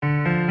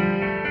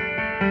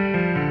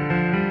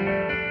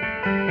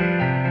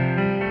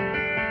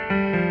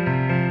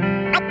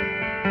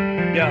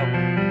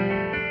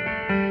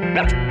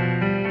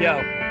Yo.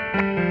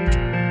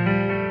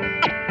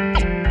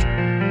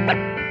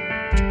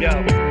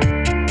 Yo.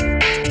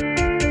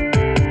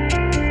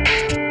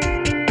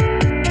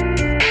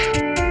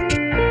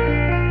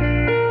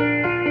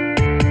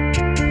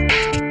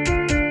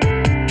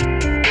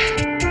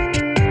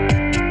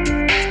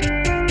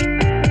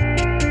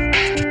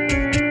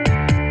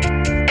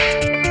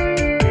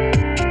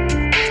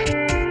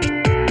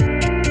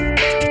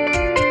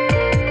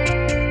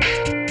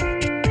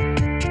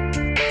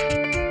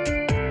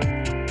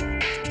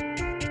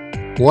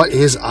 What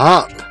is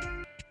up?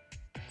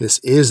 This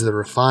is the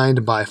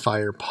Refined by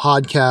Fire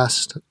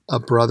podcast, a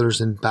Brothers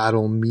in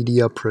Battle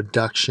media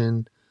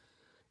production.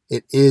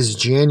 It is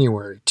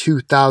January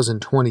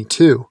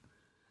 2022.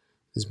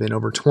 It's been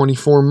over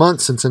 24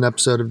 months since an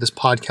episode of this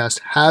podcast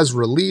has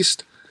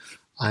released.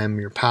 I am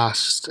your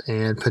past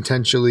and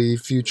potentially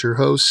future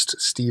host,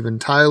 Steven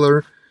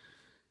Tyler.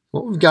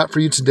 What we've got for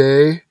you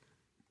today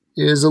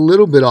is a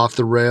little bit off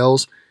the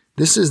rails.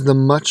 This is the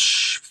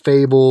much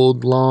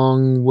fabled,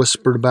 long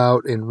whispered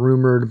about and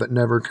rumored but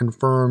never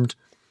confirmed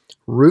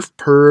Roof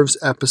Pervs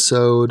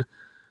episode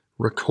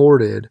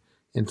recorded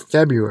in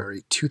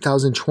February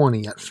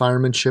 2020 at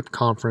Firemanship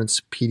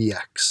Conference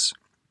PDX.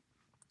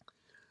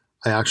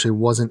 I actually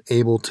wasn't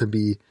able to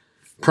be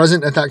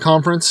present at that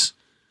conference,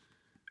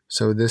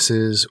 so this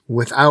is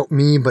without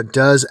me, but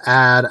does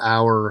add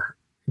our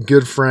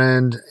good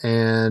friend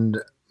and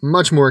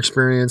much more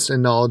experienced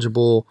and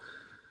knowledgeable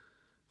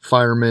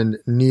fireman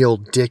Neil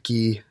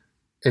Dickey,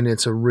 and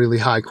it's a really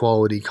high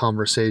quality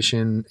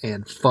conversation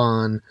and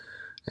fun.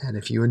 And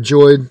if you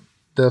enjoyed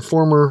the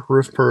former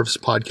Roof Pervs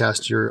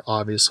podcast, you're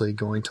obviously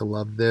going to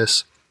love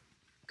this.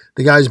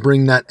 The guys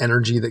bring that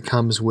energy that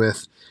comes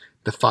with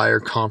the fire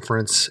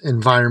conference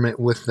environment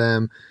with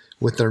them,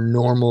 with their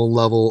normal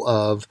level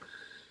of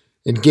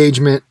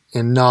engagement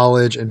and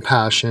knowledge and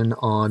passion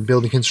on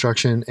building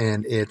construction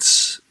and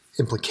its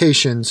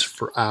implications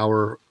for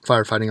our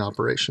firefighting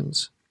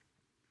operations.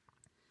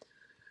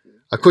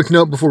 A quick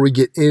note before we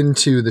get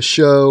into the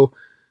show.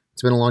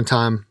 It's been a long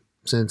time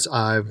since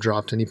I've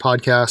dropped any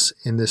podcasts,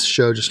 and this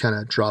show just kind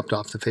of dropped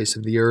off the face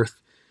of the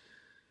earth.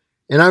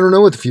 And I don't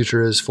know what the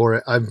future is for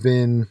it. I've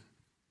been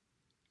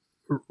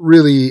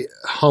really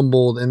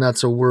humbled, and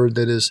that's a word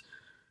that is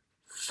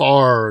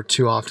far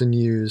too often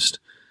used.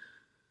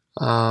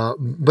 But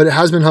it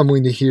has been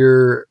humbling to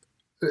hear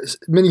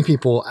many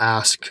people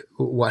ask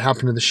what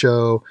happened to the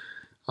show,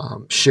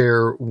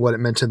 share what it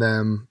meant to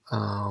them,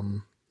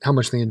 how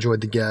much they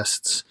enjoyed the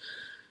guests,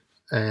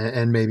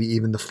 and maybe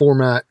even the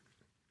format.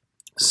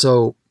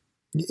 So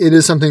it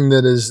is something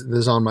that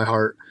is on my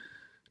heart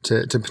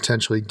to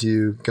potentially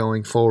do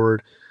going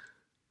forward.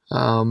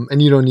 And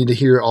you don't need to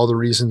hear all the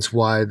reasons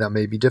why that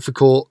may be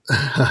difficult.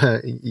 I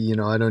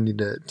don't need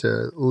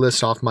to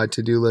list off my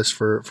to-do list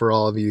for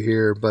all of you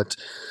here, but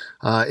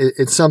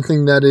it's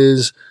something that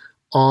is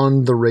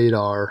on the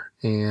radar,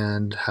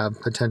 and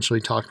have potentially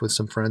talked with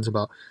some friends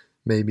about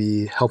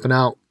maybe helping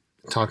out.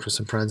 Talked with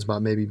some friends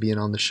about maybe being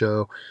on the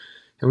show,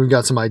 and we've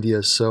got some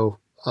ideas. So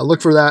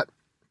look for that,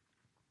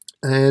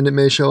 and it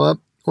may show up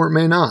or it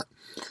may not.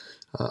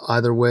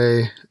 Either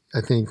way,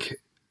 I think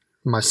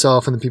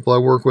myself and the people I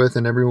work with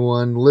and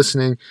everyone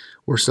listening,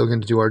 we're still going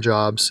to do our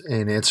jobs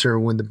and answer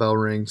when the bell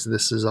rings.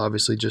 This is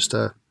obviously just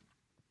a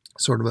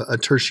sort of a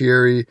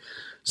tertiary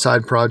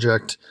side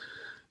project.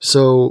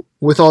 So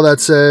with all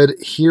that said,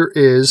 here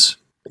is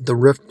the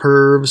Roof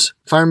Pervs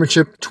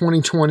Firemanship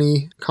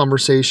 2020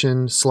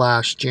 conversation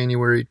 /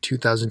 January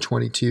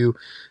 2022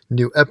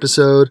 new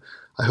episode.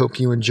 I hope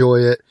you enjoy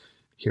it.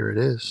 Here it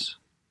is.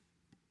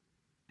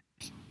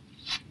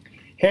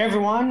 Hey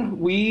everyone,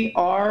 we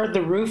are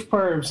the Roof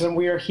Pervs, and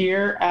we are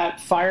here at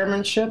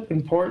Firemanship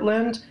in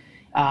Portland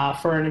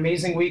for an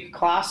amazing week of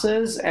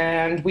classes,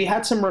 and we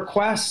had some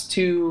requests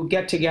to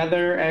get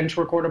together and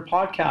to record a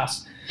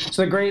podcast.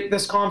 So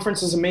this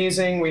conference is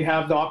amazing. We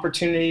have the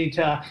opportunity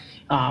to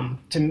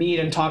meet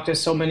and talk to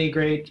so many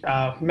great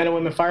men and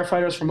women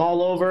firefighters from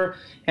all over,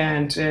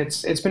 and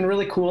it's been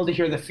really cool to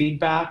hear the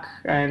feedback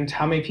and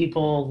how many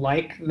people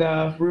like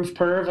the Roof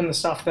Perv and the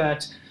stuff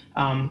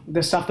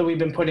that we've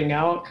been putting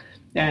out.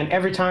 And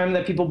every time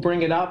that people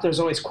bring it up, there's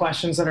always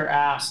questions that are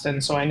asked,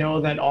 and so I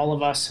know that all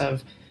of us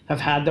have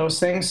had those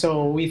things.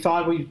 So we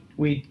thought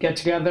we'd get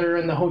together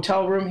in the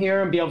hotel room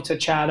here and be able to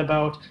chat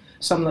about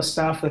some of the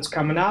stuff that's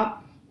coming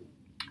up.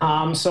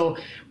 So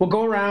we'll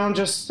go around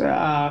just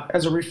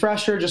as a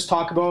refresher, just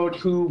talk about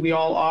who we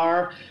all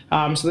are.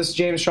 So this is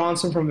James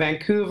Johnson from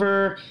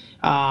Vancouver.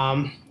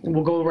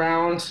 We'll go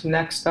around.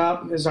 Next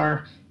up is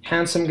our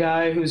handsome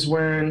guy who's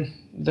wearing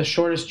the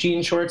shortest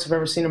jean shorts I've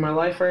ever seen in my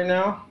life right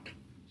now.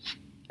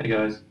 Hey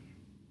guys.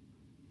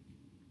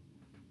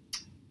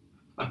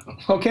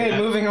 Okay,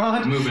 moving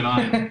on. Moving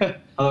on.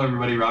 Hello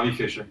everybody, Robbie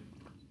Fisher.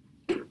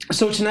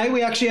 So tonight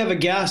we actually have a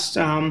guest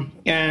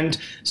and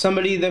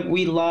somebody that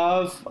we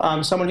love,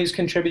 someone who's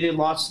contributed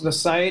lots to the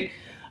site.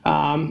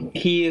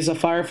 He is a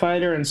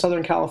firefighter in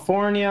Southern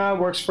California,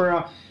 works for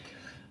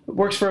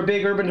a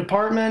big urban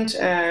department,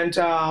 and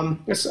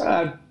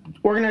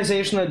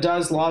organization that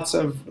does lots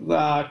of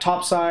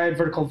topside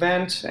vertical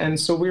vent, and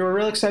so we were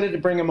really excited to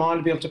bring him on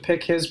to be able to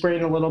pick his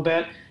brain a little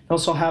bit, and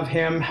also have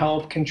him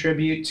help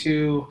contribute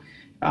to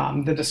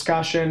the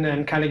discussion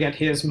and kind of get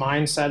his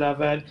mindset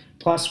of it.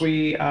 Plus,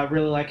 we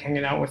really like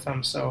hanging out with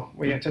him, so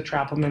we get to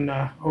trap him in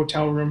a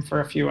hotel room for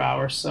a few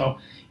hours. So,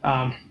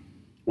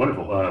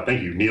 wonderful.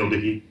 Thank you, Neil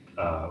Dickey.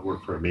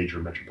 Work for a major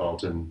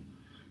metropolitan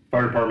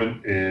fire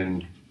department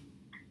in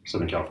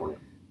Southern California.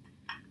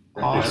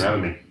 Awesome. Thanks for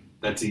having me.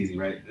 That's easy,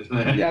 right?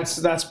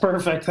 That's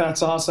perfect.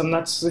 That's awesome.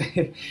 That's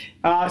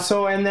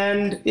so. And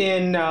then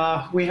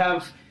we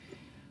have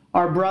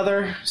our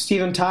brother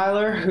Steven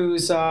Tyler,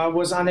 who's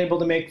was unable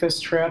to make this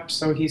trip,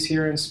 so he's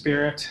here in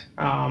spirit.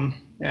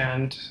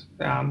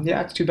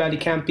 It's too bad he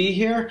can't be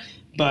here,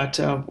 but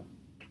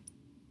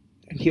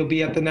he'll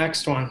be at the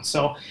next one.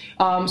 So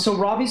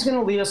Robbie's going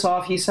to lead us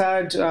off. He's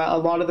had a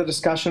lot of the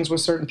discussions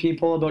with certain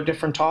people about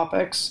different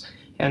topics,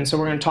 and so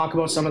we're going to talk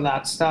about some of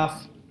that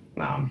stuff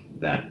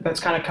that's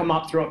kind of come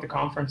up throughout the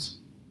conference.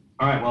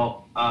 All right.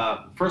 Well,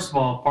 first of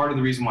all, part of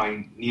the reason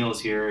why Neil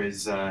is here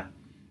is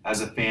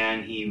as a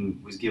fan, he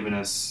was giving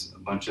us a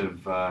bunch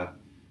of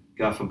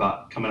guff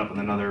about coming up with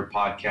another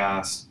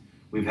podcast.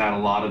 We've had a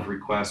lot of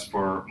requests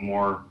for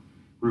more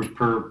Roof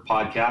Per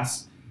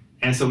podcasts.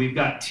 And so we've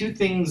got two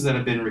things that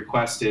have been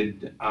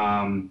requested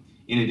in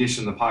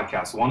addition to the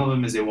podcast. One of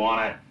them is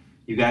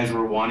you guys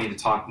were wanting to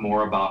talk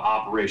more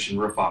about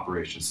roof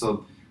operations.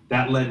 So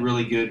that led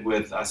really good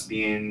with us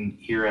being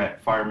here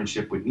at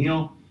Firemanship with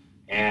Neil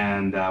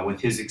and with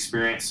his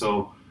experience.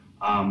 So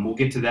we'll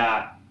get to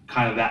that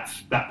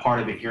part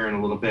of it here in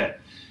a little bit.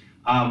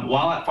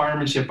 While at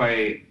Firemanship,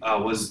 I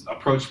was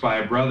approached by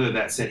a brother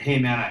that said, hey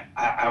man,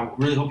 I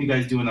really hope you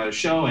guys do another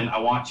show, and I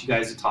want you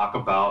guys to talk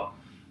about,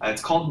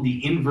 it's called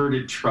the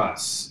inverted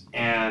truss.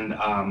 And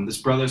this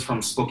brother's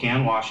from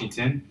Spokane,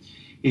 Washington.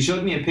 He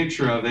showed me a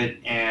picture of it,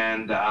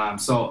 and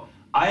so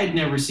I had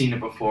never seen it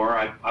before.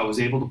 I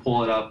was able to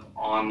pull it up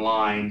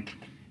online,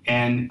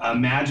 and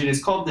imagine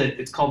it's called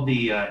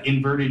the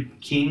inverted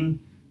king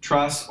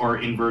truss or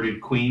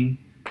inverted queen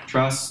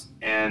truss.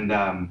 And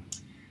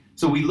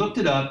so we looked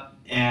it up,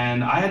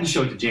 and I had to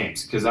show it to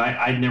James because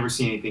I'd never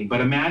seen anything.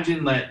 But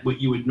imagine that what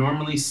you would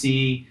normally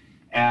see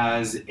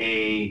as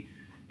a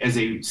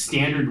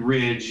standard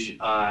ridge,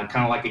 kind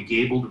of like a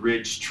gabled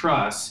ridge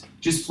truss,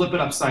 just flip it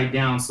upside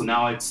down. So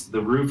now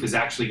the roof is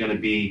actually going to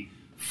be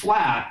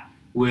flat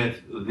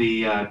with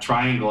the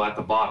triangle at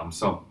the bottom.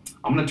 So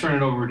I'm going to turn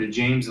it over to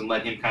James and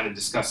let him kind of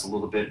discuss a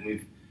little bit, and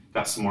we've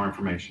got some more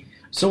information.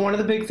 So one of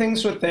the big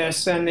things with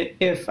this, and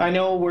if I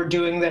know we're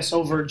doing this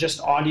over just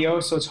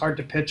audio, so it's hard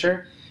to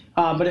picture,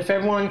 but if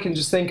everyone can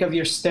just think of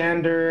your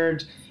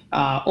standard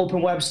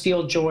open web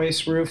steel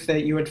joist roof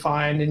that you would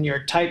find in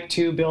your type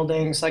 2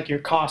 buildings like your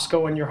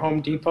Costco and your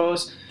Home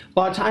Depots, a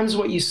lot of times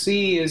what you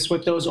see is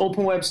with those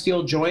open web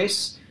steel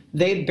joists,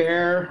 they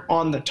bear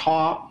on the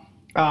top,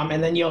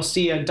 and then you'll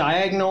see a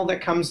diagonal that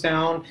comes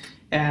down,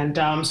 and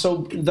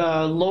so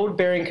the load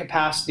bearing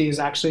capacity is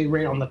actually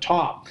right on the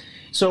top.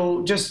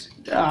 So just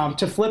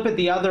to flip it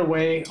the other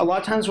way, a lot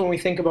of times when we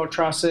think about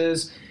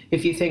trusses,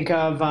 if you think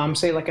of,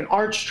 say, like an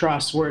arch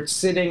truss where it's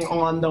sitting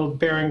on the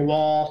bearing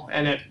wall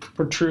and it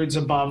protrudes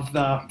above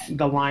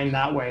the line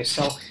that way.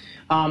 So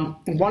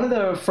one of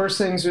the first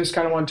things we just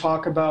kind of want to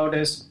talk about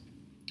is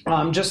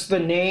just the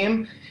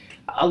name.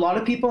 A lot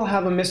of people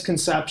have a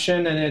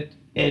misconception, and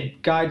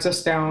it guides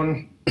us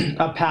down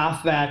a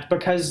path that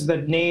because the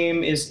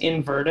name is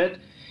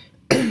inverted,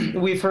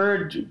 we've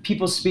heard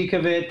people speak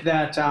of it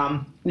that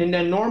in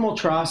a normal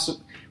truss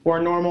or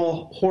a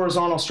normal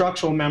horizontal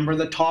structural member,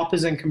 the top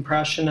is in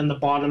compression and the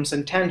bottom's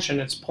in tension.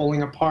 It's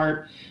pulling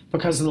apart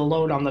because of the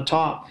load on the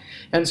top.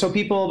 And so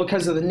people,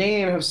 because of the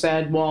name, have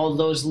said, well,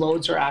 those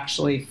loads are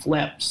actually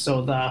flipped.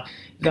 So the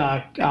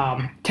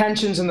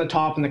tension's in the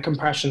top and the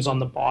compression's on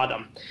the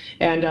bottom.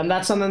 And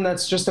that's something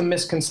that's just a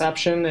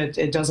misconception.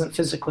 It doesn't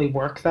physically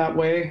work that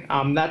way.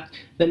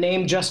 The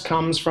name just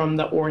comes from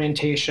the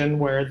orientation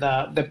where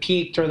the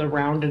peaked or the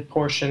rounded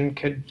portion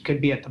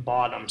could be at the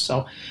bottom.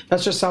 So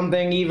that's just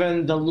something,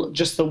 even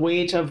just the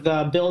weight of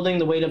the building,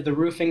 the weight of the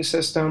roofing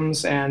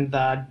systems and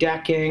the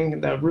decking,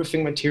 the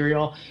roofing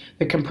material,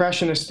 the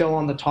compression is still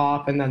on the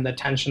top and then the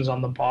tension's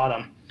on the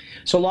bottom.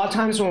 So a lot of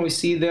times when we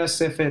see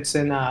this, if it's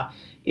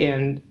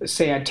in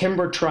say a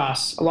timber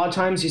truss, a lot of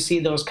times you see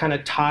those kind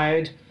of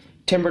tied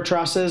timber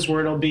trusses where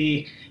it'll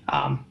be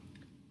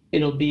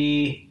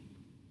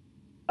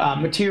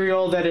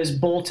material that is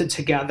bolted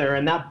together,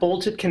 and that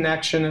bolted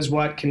connection is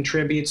what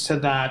contributes to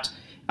that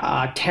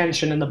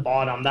tension in the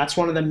bottom. That's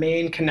one of the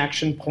main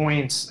connection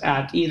points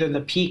at either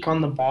the peak on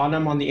the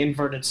bottom on the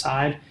inverted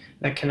side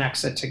that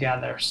connects it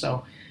together.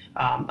 So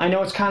I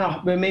know it's kind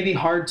of maybe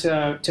hard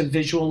to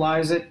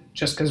visualize it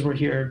just because we're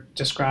here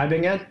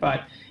describing it,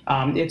 but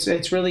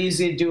it's really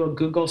easy to do a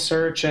Google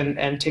search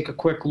and take a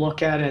quick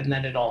look at it, and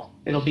then it'll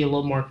be a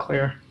little more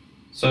clear.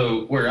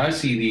 So where I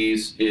see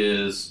these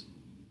is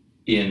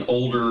in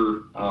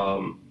older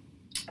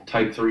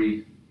Type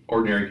 3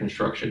 ordinary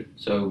construction.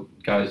 So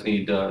guys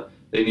needed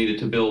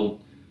to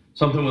build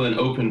something with an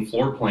open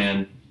floor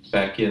plan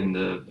back in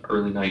the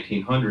early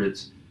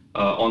 1900s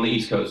on the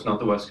East Coast, not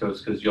the West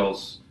Coast, because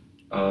y'all's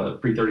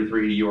pre-33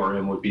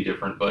 URM would be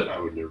different. But I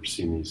would never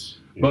seen these.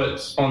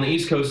 But on the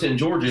East Coast, in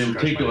Georgia in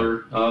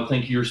particular,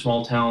 think of your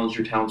small towns,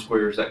 your town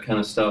squares, that kind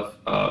of stuff.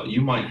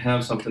 You might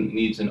have something that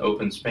needs an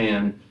open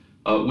span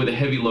with a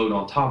heavy load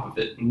on top of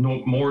it,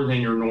 more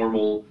than your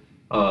normal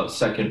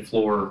second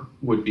floor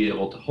would be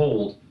able to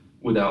hold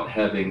without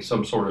having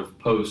some sort of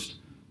post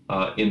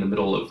in the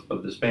middle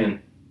of the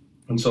span.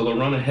 And so they'll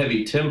run a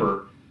heavy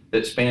timber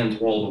that spans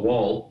wall to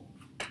wall,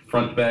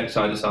 front to back,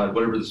 side to side,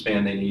 whatever the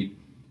span they need.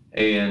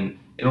 And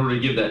in order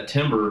to give that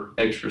timber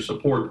extra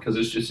support, because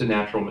it's just a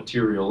natural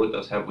material, it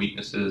does have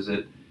weaknesses,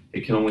 it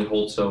can only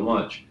hold so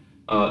much,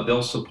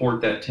 they'll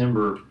support that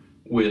timber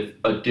with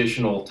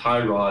additional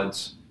tie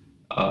rods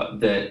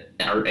that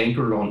are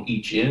anchored on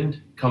each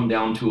end, come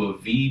down to a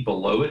V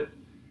below it,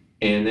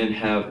 and then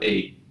have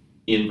a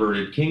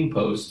inverted king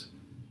post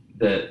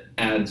that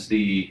adds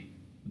the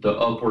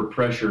upward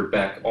pressure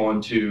back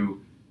onto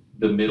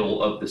the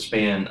middle of the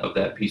span of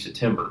that piece of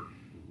timber.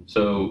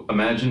 So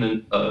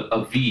imagine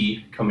a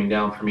V coming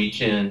down from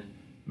each end,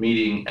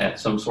 meeting at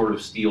some sort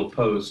of steel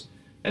post,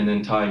 and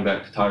then tying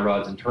back to tie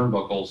rods and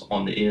turnbuckles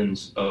on the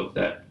ends of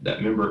that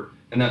member.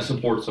 And that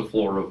supports the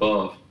floor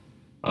above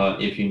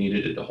if you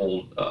needed it to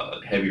hold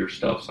heavier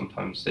stuff.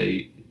 Sometimes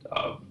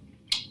I'm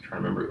trying to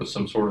remember, it was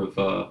some sort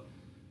of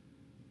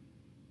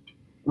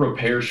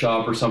repair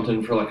shop or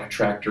something for like a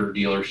tractor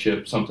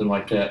dealership, something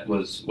like that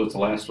was the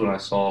last one I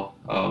saw.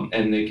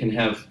 And they can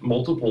have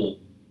multiple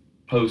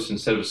posts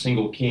instead of a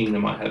single king. They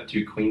might have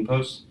 2 queen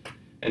posts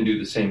and do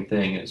the same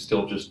thing. It's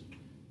still just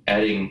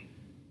adding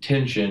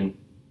tension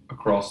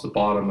across the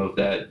bottom of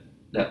that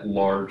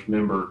large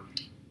member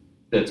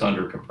that's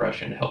under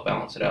compression to help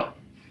balance it out.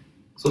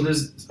 So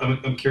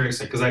I'm curious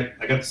because I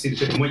got to see the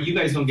picture. And what you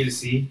guys don't get to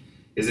see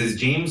is as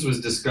James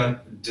was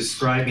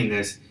describing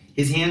this,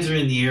 his hands are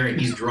in the air and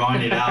he's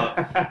drawing it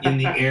out in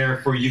the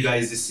air for you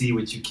guys to see,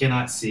 what you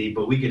cannot see,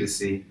 but we get to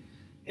see.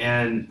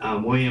 And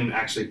William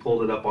actually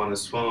pulled it up on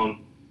his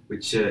phone,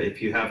 which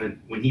if you haven't,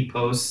 when he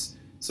posts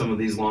some of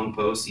these long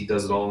posts, he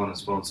does it all on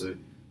his phone. So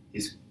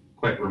he's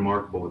quite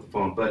remarkable with the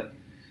phone. But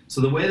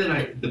so the way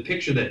that the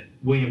picture that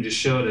William just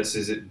showed us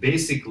is it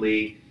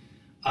basically,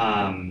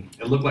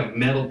 it looked like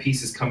metal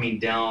pieces coming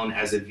down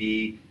as a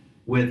V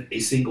with a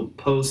single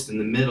post in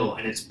the middle,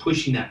 and it's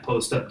pushing that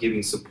post up,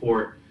 giving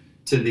support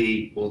to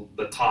the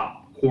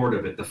top chord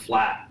of it, the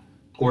flat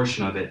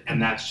portion of it,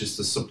 and that's just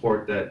the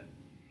support that,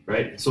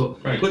 right? So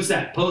it puts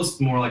that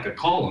post more like a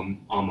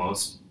column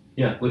almost.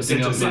 Yeah,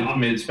 lifting up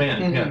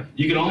mid-span. Mm-hmm. Yeah,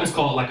 you could almost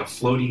call it like a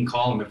floating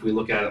column if we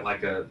look at it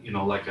like a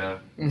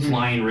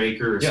flying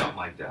raker or something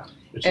like that.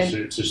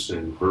 It's just an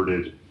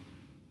inverted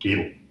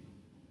gable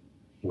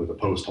with a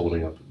post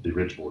holding up the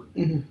ridge board.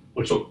 Mm-hmm.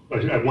 Which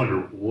I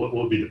wonder what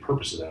would be the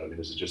purpose of that. I mean,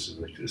 is it just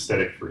an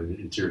aesthetic for the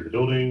interior of the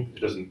building? It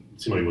doesn't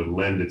seem like it would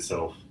lend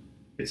itself.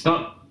 It's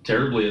not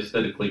terribly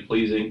aesthetically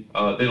pleasing.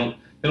 They don't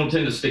tend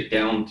to stick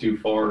down too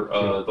far.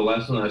 The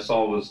last one I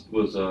saw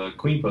was a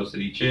queen post at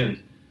each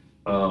end,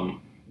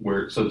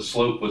 so the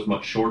slope was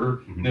much shorter.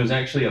 Mm-hmm. And it was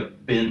actually a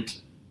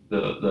bent.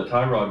 The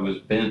tie rod was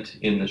bent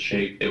in the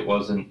shape. It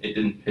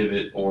didn't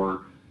pivot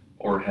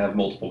or have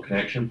multiple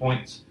connection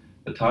points.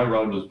 The tie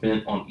rod was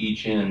bent on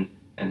each end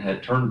and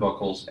had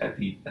turnbuckles at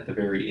the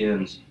very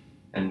ends,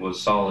 and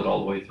was solid all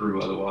the way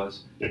through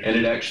otherwise. And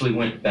it actually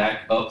went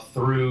back up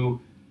through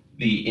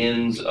the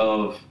ends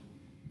of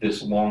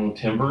this long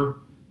timber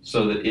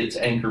so that its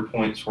anchor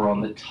points were on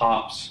the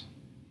tops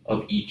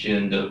of each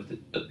end of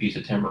the piece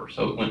of timber.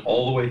 So it went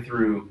all the way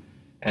through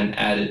and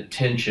added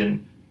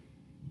tension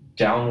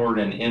downward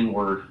and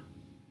inward,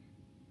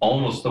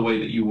 almost the way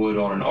that you would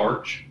on an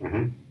arch,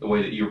 mm-hmm. the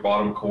way that your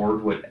bottom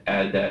chord would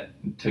add that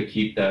to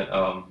keep that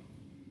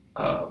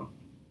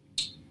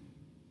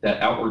that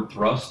outward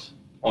thrust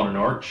on an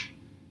arch,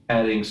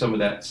 adding some of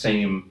that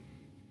same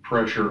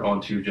pressure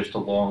onto just a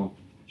long,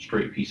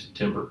 straight piece of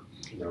timber.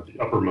 Now, the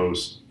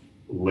uppermost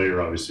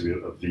layer, obviously,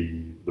 of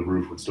the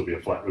roof would still be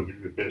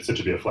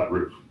essentially a flat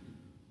roof.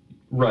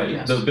 Right.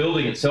 Yes. The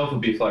building itself would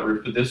be a flat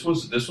roof, but this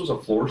was a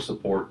floor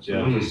support. So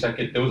there was a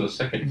second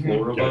mm-hmm.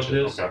 floor above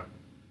this. Okay.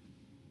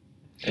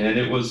 And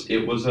it was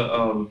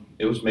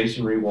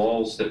masonry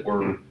walls that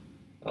were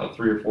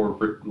 3 or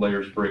 4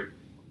 layers brick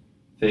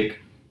thick.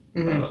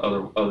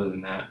 Mm-hmm. Other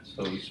than that,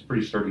 so it's a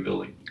pretty sturdy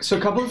building. So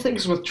a couple of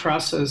things with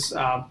trusses,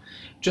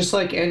 just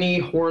like any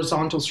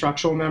horizontal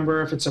structural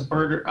member, if it's a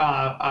girder,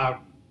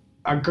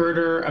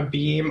 a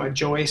beam, a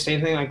joist,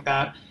 anything like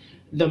that,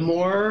 the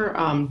more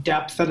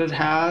depth that it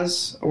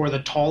has, or the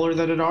taller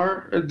that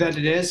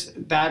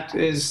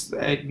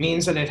it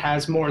means that it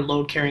has more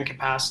load carrying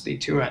capacity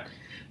to it.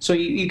 So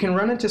you can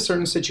run into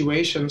certain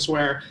situations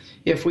where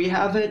if we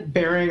have it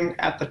bearing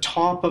at the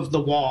top of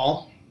the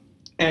wall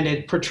and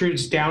it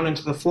protrudes down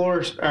into the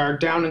floor or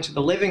down into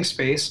the living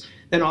space,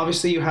 then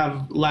obviously you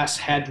have less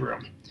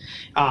headroom.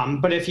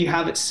 But if you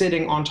have it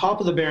sitting on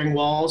top of the bearing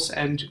walls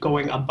and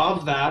going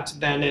above that,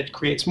 then it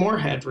creates more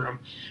headroom.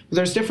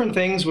 There's different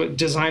things what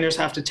designers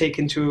have to take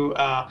into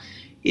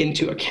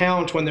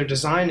account when they're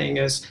designing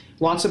is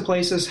lots of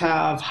places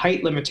have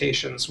height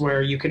limitations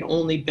where you can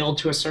only build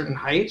to a certain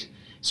height.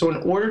 So in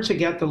order to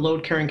get the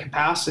load carrying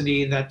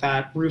capacity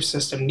that roof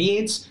system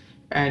needs,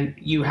 and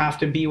you have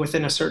to be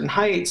within a certain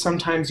height,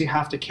 sometimes you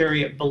have to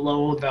carry it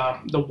below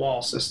the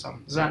wall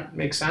system. Does that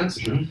make sense?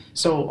 Mm-hmm.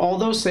 So all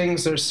those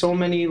things, there's so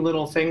many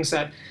little things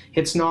that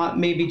it's not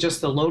maybe just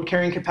the load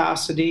carrying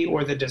capacity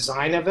or the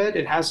design of it.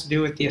 It has to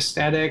do with the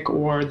aesthetic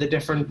or the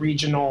different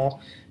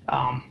regional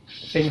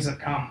things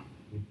that come.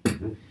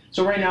 Mm-hmm.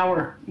 So right now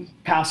we're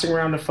passing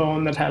around a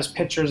phone that has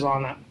pictures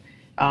on it.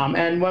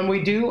 And when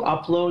we do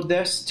upload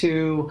this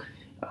to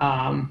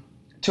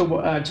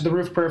the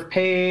Roof Perf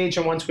page,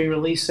 and once we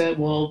release it,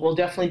 we'll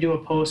definitely do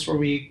a post where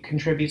we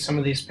contribute some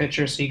of these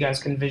pictures so you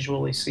guys can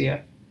visually see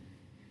it.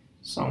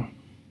 So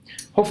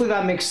hopefully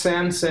that makes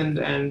sense.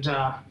 And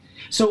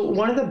so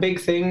one of the big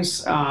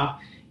things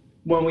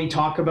when we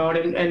talk about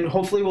it, and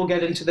hopefully we'll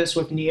get into this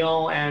with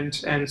Neil and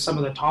some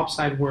of the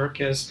topside work,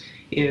 is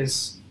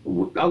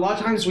a lot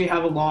of times we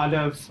have a lot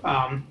of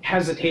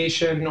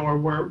hesitation, or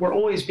we're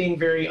always being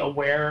very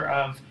aware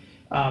of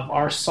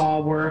our saw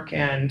work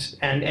and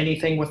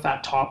anything with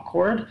that top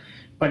cord.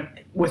 But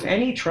with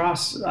any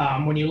truss,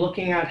 when you're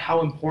looking at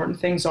how important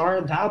things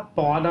are, that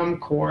bottom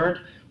cord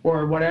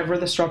or whatever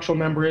the structural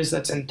member is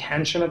that's in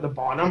tension at the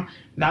bottom,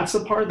 that's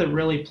the part that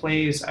really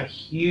plays a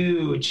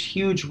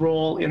huge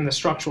role in the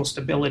structural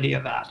stability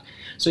of that.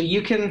 So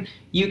you can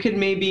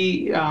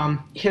maybe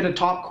hit a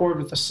top cord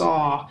with a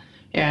saw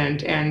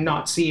and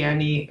not see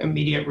any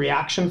immediate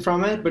reaction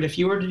from it. But if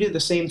you were to do the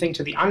same thing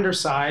to the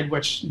underside,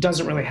 which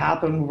doesn't really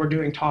happen when we're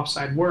doing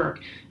topside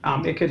work,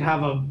 it could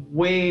have a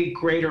way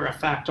greater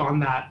effect on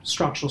that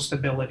structural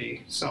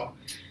stability. So,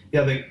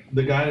 yeah,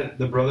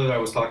 the brother that I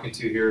was talking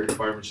to here at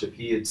Firemanship,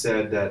 he had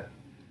said that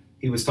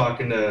he was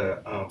talking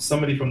to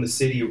somebody from the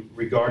city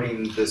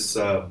regarding this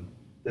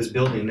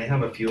building. They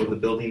have a few of the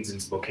buildings in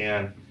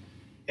Spokane,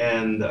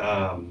 and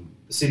the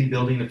city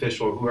building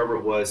official or whoever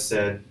it was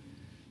said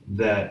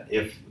that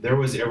if there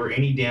was ever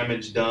any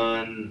damage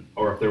done,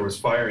 or if there was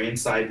fire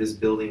inside this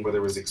building where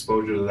there was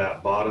exposure to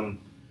that bottom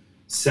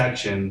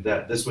section,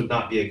 that this would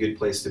not be a good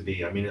place to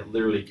be. I mean, it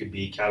literally could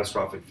be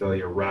catastrophic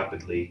failure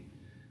rapidly.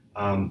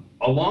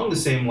 Along the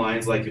same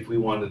lines, like if we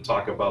wanted to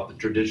talk about the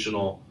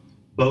traditional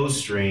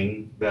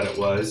bowstring that it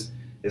was,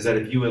 is that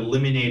if you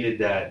eliminated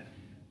that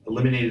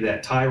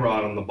tie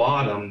rod on the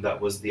bottom, that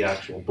was the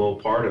actual bow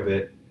part of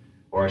it,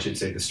 or I should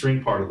say the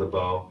string part of the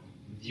bow,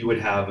 you would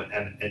have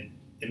an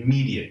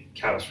immediate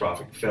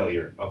catastrophic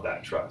failure of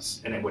that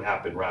truss, and it would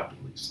happen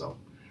rapidly. So,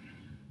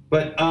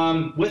 but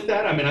with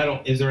that, I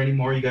mean, is there any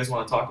more you guys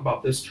want to talk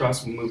about this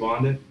truss? We'll move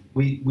on to it.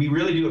 We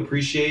really do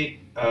appreciate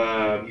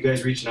you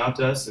guys reaching out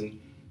to us, and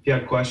if you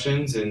have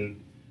questions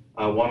and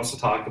want us to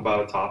talk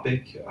about a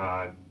topic,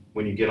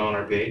 when you get on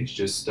our page,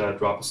 just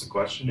drop us a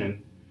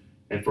question,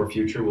 and for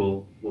future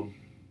we'll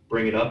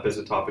bring it up as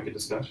a topic of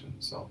discussion.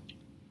 So.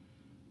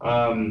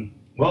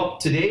 Well,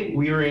 today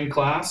we were in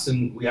class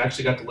and we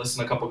actually got to listen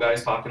to a couple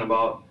guys talking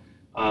about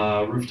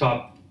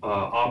rooftop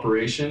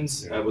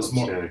operations. Yeah, it was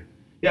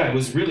it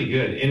was really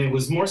good, and it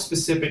was more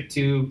specific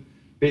to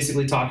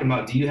basically talking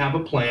about, do you have a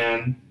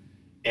plan?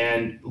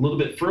 And a little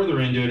bit further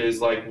into it is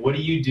like, what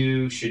do you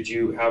do? Should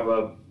you have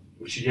one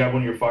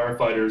of your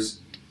firefighters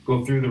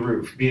go through the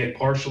roof, be it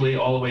partially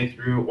all the way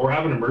through, or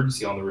have an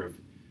emergency on the roof?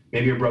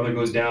 Maybe your brother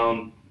goes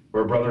down,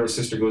 or a brother or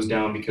sister goes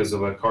down because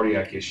of a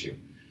cardiac issue.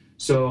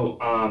 So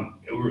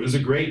it was a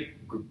great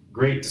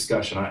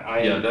discussion. I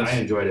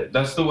enjoyed it.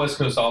 That's the West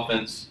Coast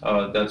offense.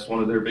 That's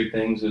one of their big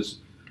things is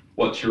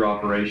what's your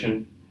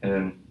operation,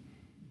 and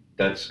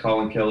that's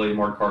Colin Kelly,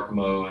 Mark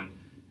Carcamo,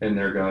 and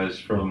their guys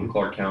from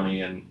Clark County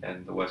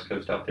and the West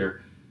Coast out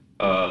there.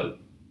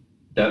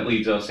 That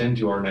leads us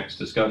into our next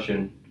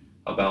discussion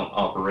about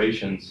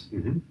operations.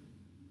 Mm-hmm.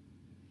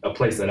 A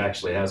place that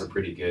actually has a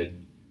pretty good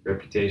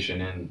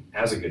reputation and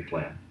has a good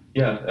plan.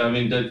 Yeah, I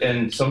mean,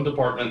 and some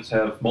departments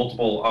have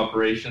multiple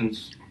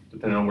operations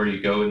depending on where you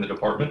go in the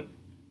department.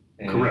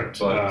 Correct.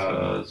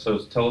 But, so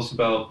tell us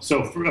about...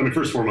 So, first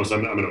and foremost,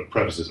 I'm going to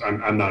preface this.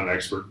 I'm not an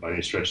expert by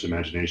any stretch of the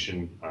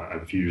imagination. I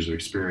have a few years of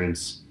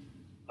experience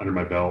under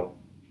my belt.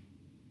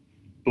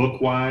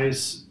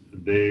 Book-wise,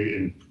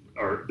 they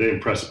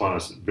impress upon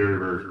us very,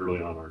 very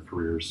early on in our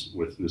careers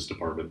with this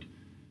department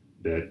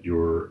that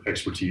your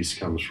expertise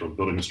comes from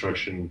building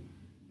construction,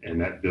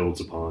 and that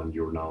builds upon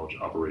your knowledge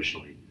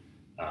operationally.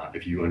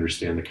 If you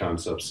understand the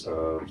concepts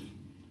of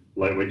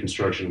lightweight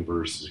construction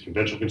versus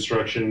conventional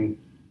construction,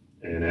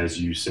 and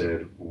as you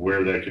said,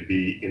 where that could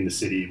be in the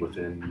city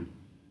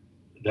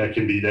that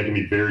can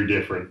be very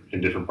different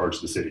in different parts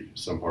of the city.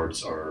 Some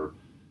parts are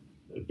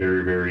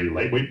very, very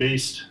lightweight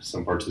based.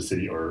 Some parts of the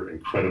city are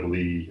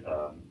incredibly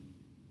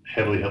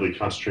heavily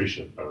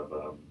concentration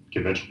of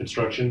conventional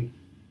construction.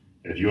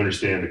 And if you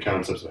understand the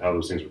concepts of how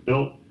those things are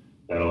built,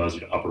 that allows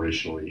you to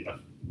operationally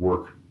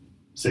work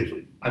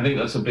safely. I think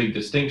that's a big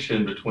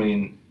distinction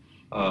between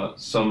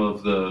some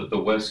of the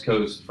West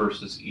Coast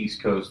versus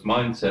East Coast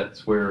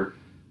mindsets, where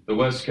the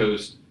West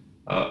Coast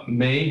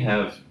may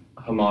have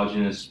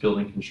homogeneous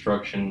building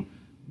construction,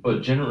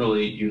 but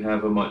generally you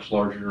have a much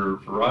larger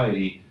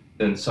variety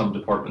than some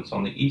departments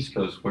on the East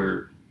Coast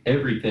where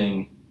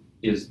everything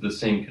is the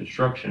same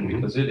construction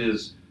because it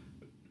is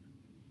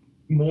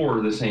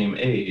more the same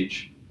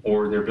age,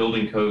 or their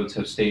building codes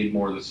have stayed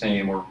more the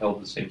same or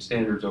held the same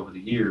standards over the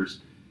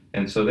years.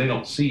 And so they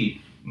don't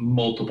see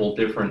multiple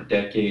different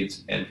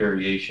decades and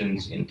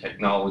variations in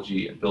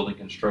technology and building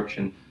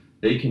construction.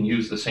 They can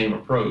use the same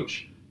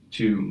approach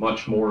to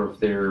much more of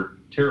their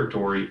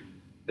territory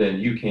than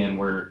you can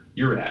where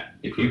you're at.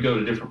 If you go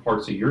to different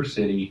parts of your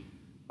city,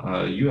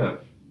 you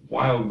have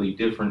wildly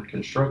different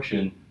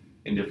construction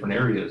in different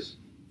areas.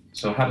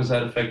 So how does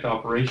that affect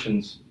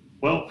operations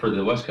for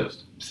the West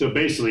Coast? So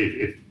basically,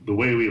 if the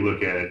way we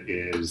look at it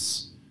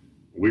is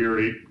we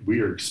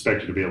are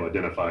expected to be able to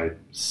identify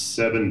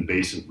 7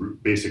 basic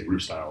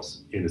roof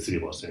styles in the city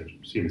of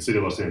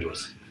Los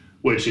Angeles,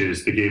 which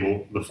is the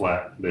gable, the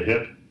flat, the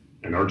hip,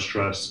 an arch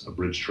truss, a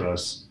bridge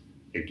truss,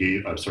 a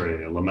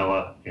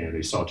lamella, and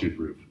a sawtooth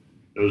roof.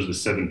 Those are the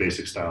 7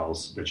 basic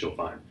styles that you'll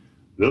find.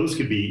 Those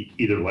could be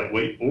either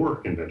lightweight or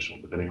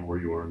conventional, depending on where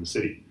you are in the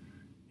city.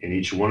 And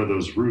each one of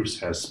those roofs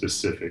has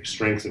specific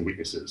strengths and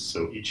weaknesses.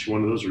 So each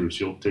one of those roofs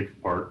you'll take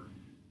apart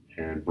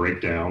and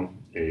break down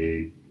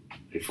a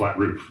flat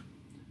roof.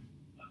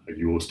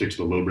 You will stick to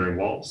the load-bearing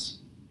walls,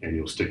 and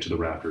you'll stick to the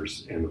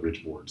rafters and the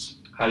ridge boards.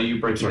 How do you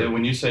break it down?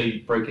 When you say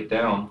break it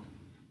down,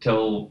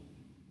 tell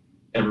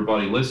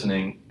everybody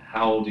listening,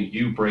 how do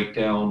you break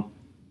down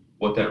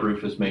what that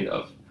roof is made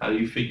of? How do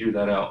you figure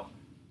that out?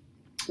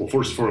 Well,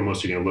 first and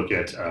foremost, you're going to look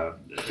at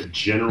the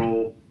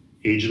general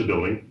age of the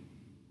building,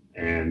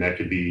 and that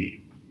could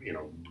be,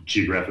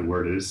 geographically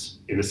where it is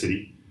in the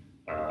city.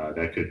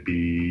 That could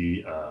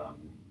be,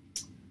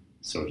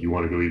 so if you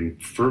want to go even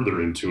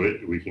further into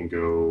it, we can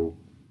go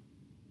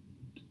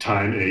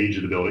time and age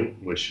of the building,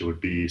 which would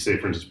be, say,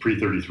 for instance,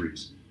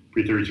 pre-33s.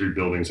 Pre-33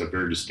 buildings have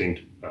very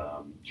distinct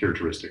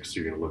characteristics.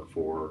 You're going to look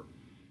for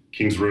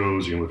King's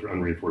rows, you're going to look for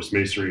unreinforced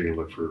masonry, you're going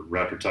to look for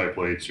rafter tie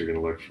plates, you're going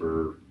to look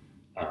for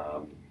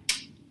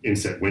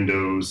inset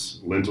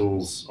windows,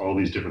 lintels, all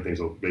these different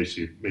things will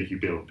basically make you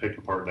be able to pick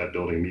apart that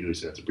building immediately.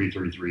 Say that's a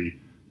pre-33,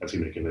 that's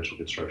going to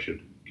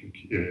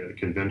be a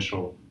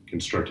conventional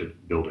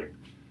constructed building,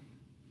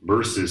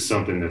 versus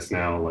something that's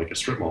now like a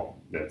strip mall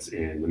that's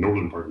in the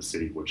northern part of the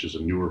city, which is a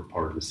newer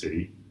part of the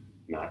city,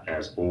 not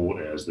as old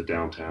as the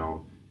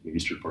downtown and the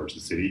eastern parts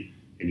of the city.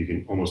 And you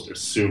can almost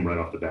assume right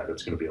off the bat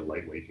that's going to be a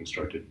lightweight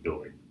constructed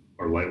building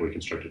or lightweight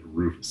constructed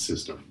roof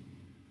system.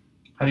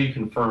 How do you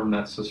confirm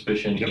that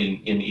suspicion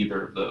in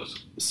either of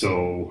those?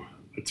 So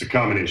it's a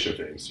combination of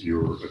things.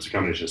 It's a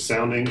combination of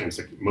sounding and it's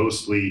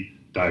mostly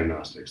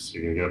diagnostics.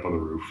 You're going to get up on the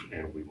roof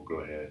and we will go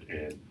ahead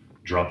and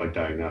drop a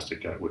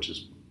diagnostic cut, which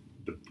is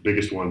the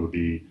biggest one would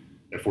be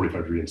a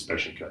 45-degree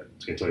inspection cut.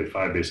 It's going to tell you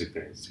 5 basic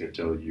things. It's going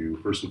to tell you,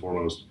 first and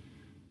foremost,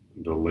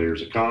 the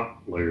layers of comp,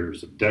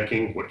 layers of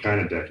decking, what kind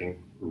of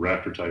decking,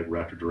 rafter type,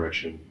 rafter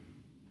direction,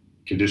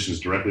 conditions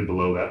directly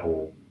below that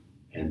hole,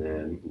 and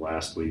then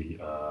lastly,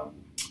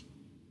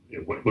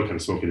 what kind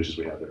of smoke conditions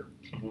we have there.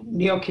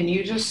 Neil, can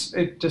you just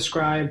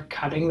describe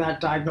cutting that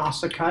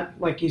diagnostic cut?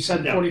 Like you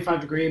said, 45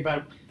 degree,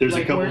 but there's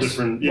a couple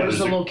different. Where's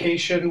the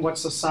location?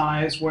 What's the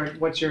size?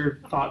 What's your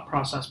thought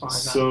process behind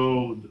that?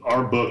 So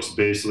our books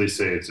basically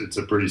say it's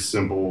a pretty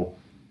simple.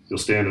 You'll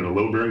stand at a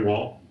load-bearing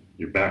wall.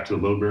 You're back to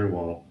the load-bearing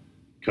wall.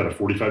 Cut a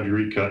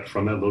 45-degree cut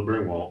from that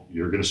load-bearing wall.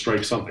 You're going to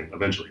strike something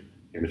eventually,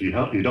 and if you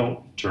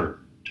don't, turn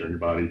your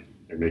body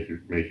and make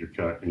your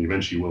cut, and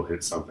eventually you will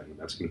hit something. And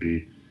that's going to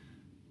be.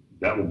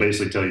 That will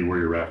basically tell you where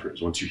your rafter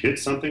is. Once you hit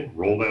something,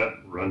 roll that,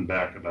 run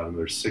back about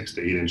another 6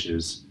 to 8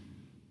 inches,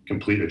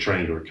 complete a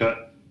triangular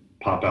cut,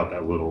 pop out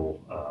that little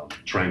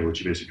triangle that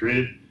you basically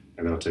created,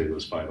 and that'll tell you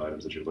those 5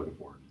 items that you're looking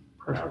for.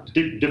 Perfect.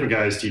 Different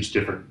guys teach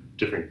different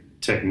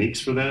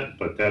techniques for that,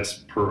 but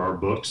that's per our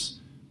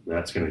books.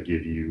 That's going to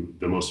give you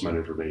the most amount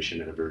of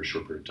information in a very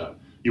short period of time.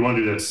 You want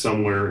to do that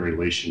somewhere in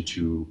relation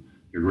to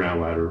your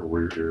ground ladder or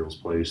where your aerial is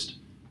placed,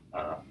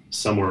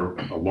 somewhere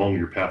along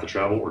your path of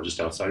travel or just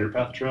outside your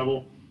path of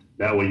travel.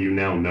 That way you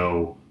now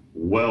know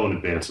well in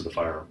advance of the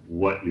fire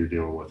what you're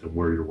dealing with and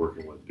where you're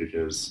working with,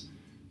 because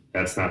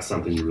that's not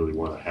something you really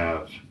want to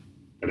have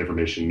that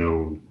information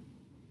known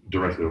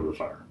directly over the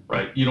fire.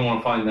 Right. You don't want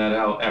to find that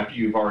out after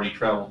you've already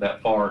traveled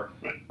that far,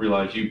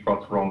 realize you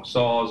brought the wrong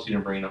saws, you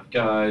didn't bring enough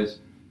guys,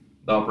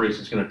 the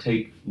operation's going to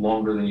take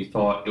longer than you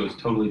thought, it was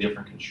totally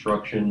different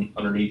construction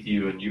underneath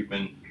you, and you've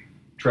been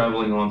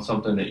traveling on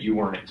something that you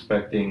weren't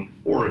expecting.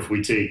 Or if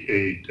we take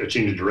a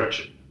change of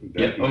direction.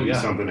 That would be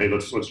something. Hey,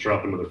 let's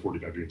drop another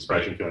 45-degree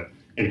inspection cut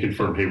and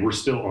confirm. Hey, we're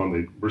still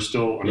under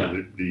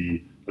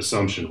the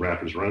assumption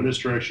rafters run this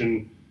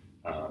direction,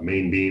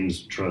 main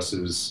beams,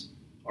 trusses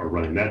are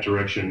running that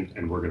direction,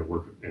 and we're going to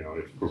work.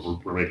 If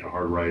we're making a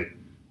hard right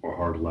or a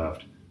hard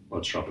left,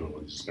 let's drop in one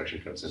of these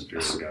inspection cuts and figure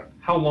it out.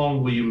 How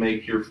long will you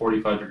make your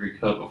 45-degree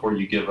cut before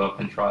you give up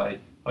and try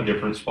a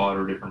different spot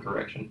or a different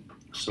direction?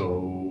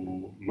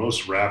 So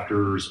most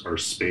rafters are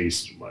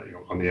spaced,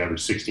 on the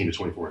average 16 to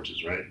 24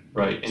 inches, right?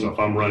 Right. So if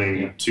I'm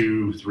running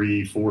 2,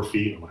 3, 4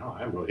 feet, I'm like, I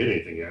haven't really hit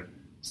anything yet.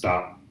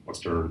 Stop. Let's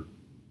turn.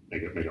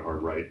 Make a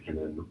hard right, and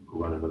then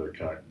run another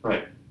cut.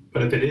 Right.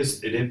 But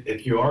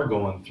if you are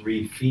going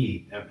 3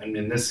 feet,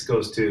 and this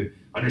goes to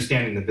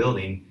understanding the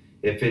building,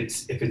 if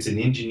it's an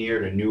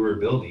engineered, a newer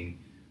building,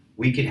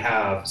 we could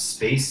have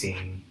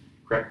spacing.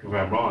 Correct me if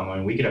I'm wrong. I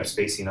mean, we could have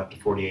spacing up to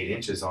 48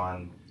 inches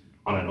on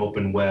an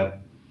open web,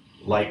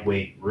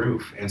 lightweight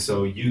roof. And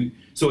so again,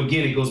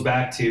 it goes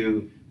back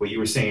to what you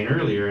were saying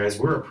earlier. As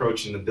we're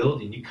approaching the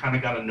building, you kind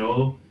of got to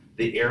know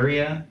the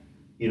area.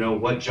 You know,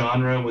 what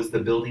genre was the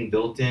building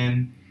built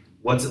in?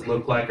 What's it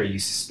look like? Are you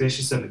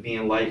suspicious of it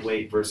being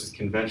lightweight versus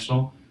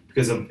conventional?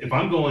 Because if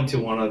I'm going to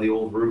one of the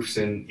old roofs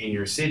in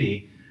your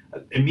city,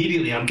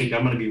 immediately I'm thinking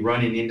I'm going to be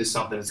running into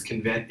something that's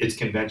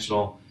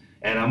conventional,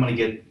 and I'm going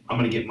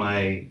to get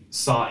my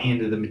saw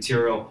into the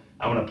material.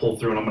 I'm going to pull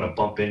through and I'm going to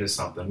bump into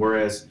something.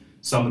 Whereas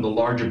some of the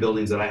larger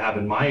buildings that I have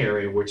in my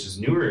area, which is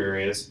newer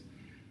areas,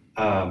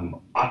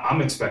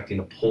 I'm expecting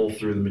to pull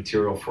through the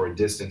material for a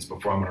distance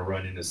before I'm going to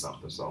run into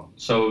something.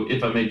 So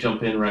if I may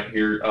jump in right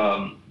here,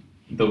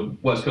 the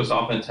West Coast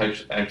Offense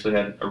actually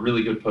had a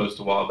really good post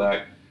a while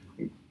back,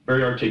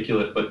 very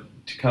articulate, but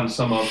to kind of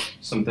sum up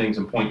some things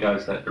and point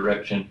guys that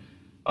direction.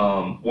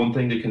 One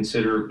thing to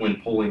consider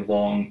when pulling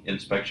long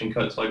inspection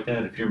cuts like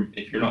that, if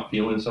you're not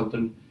feeling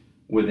something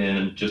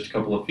within just a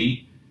couple of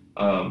feet,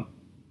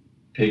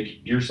 pick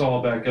your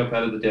saw back up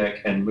out of the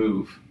deck and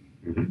move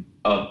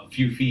a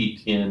few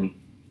feet in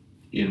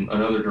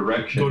another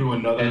direction. Go to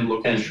another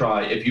location. And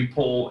try. If you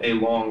pull a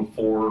long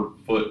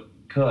 4-foot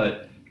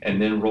cut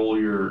and then roll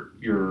your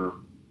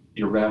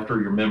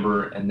rafter, your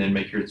member, and then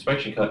make your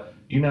inspection cut,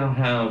 you now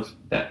have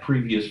that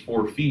previous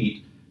 4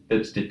 feet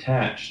that's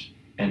detached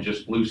and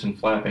just loose and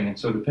flapping. And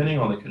so depending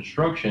on the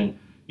construction,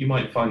 you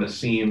might find a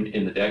seam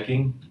in the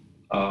decking,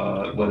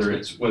 whether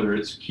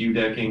it's Q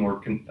decking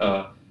or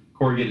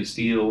corrugated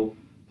steel,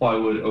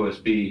 plywood,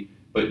 OSB,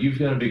 but you've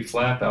got a big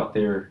flap out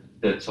there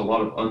that's a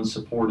lot of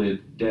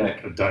unsupported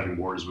deck. A diving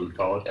board, as we would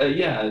call it.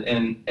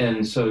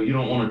 And so you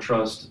don't want to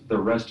trust the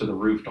rest of the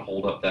roof to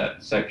hold up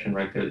that section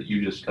right there that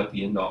you just cut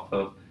the end off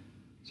of.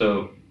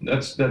 So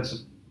that's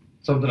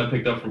something I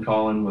picked up from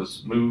Colin,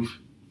 was move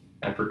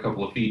after a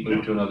couple of feet,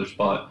 move to another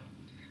spot,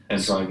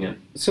 and try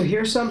again. So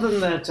here's something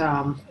that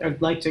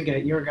I'd like to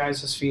get your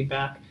guys'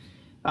 feedback.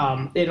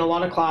 In a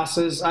lot of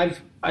classes,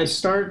 I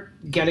start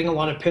getting a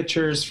lot of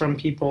pictures from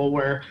people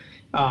where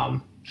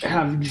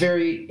have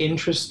very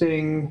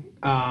interesting,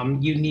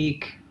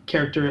 unique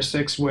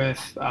characteristics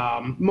with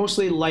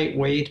mostly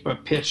lightweight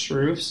but pitched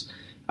roofs,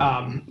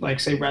 like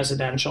say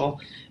residential,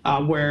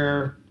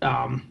 where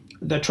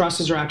the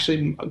trusses are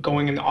actually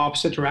going in the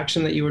opposite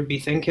direction that you would be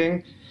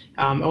thinking.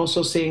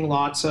 Also seeing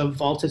lots of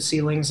vaulted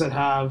ceilings that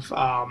have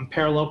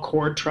parallel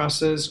cord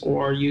trusses,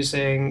 or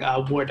using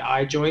wood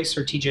I-joists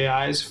or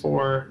TJIs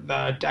for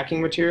the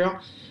decking material.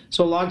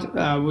 So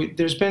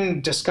there's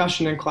been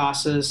discussion in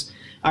classes.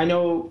 I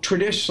know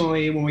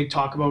traditionally when we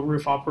talk about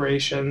roof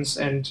operations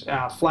and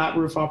flat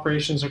roof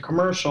operations or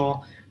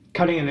commercial,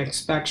 cutting an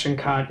inspection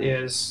cut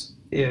is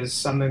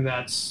something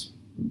that's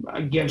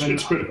a given.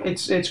 It's critical.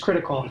 It's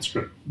critical. It's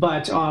critical.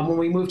 But when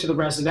we move to the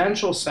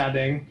residential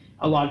setting,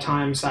 a lot of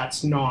times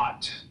that's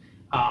not.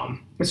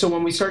 So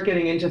when we start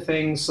getting into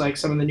things like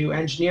some of the new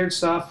engineered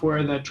stuff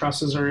where the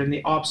trusses are in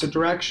the opposite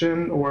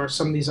direction, or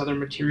some of these other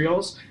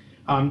materials,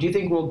 do you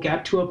think we'll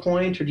get to a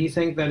point, or do you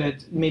think that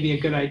it may be a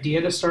good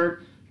idea to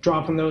start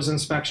dropping those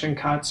inspection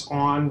cuts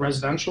on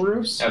residential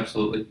roofs?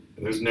 Absolutely.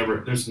 There's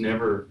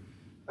never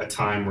a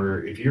time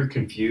where, if you're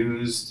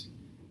confused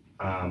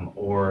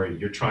or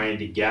you're trying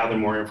to gather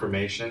more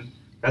information,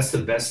 that's the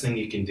best thing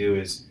you can do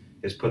is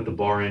put the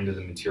bar into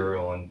the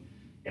material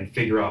and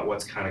figure out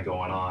what's kind of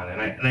going on.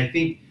 And I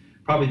think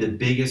probably the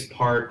biggest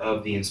part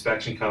of the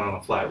inspection cut on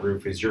a flat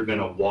roof is you're going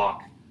to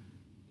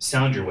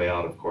sound your way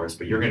out, of course,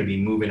 but you're going to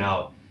be moving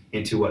out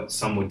into what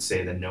some would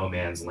say the no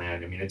man's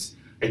land. I mean,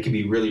 it can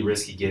be really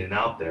risky getting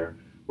out there.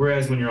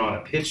 Whereas when you're on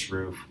a pitched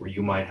roof where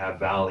you might have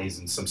valleys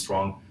and some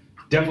strong,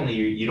 definitely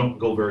you don't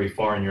go very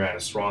far and you're at a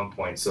strong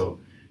point. So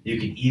you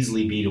can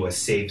easily be to a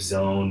safe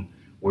zone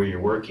where you're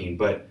working.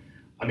 But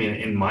I mean,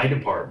 in my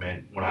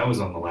department, when I was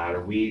on the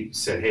ladder, we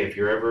said, hey, if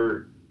you're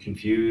ever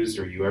confused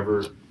or you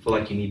ever feel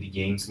like you need to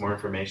gain some more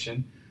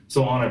information.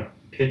 So on a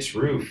pitched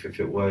roof,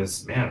 if it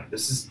was, man,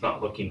 this is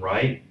not looking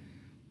right,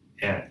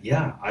 and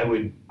yeah, I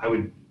would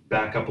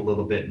back up a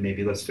little bit and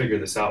maybe let's figure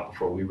this out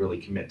before we really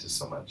commit to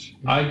so much.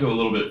 I go a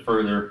little bit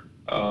further,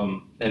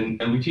 and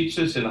we teach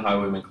this in the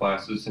highwayman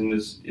classes, and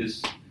this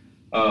is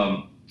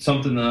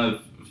something that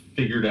I've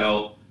figured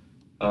out,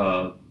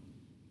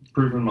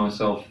 proven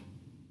myself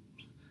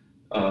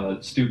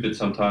stupid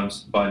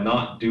sometimes by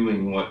not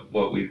doing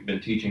what we've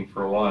been teaching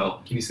for a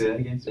while. Can you say that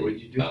again? So what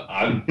did you do?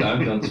 I've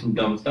done some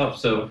dumb stuff.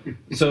 So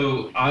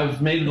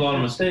I've made a lot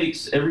of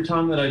mistakes. Every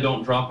time that I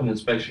don't drop an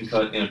inspection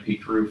cut in a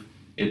peaked roof,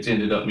 it's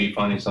ended up me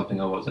finding something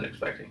I wasn't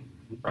expecting,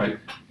 right?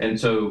 And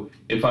so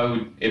if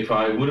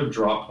I would have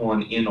dropped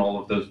one in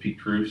all of those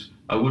peaked roofs,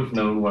 I would have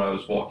known what I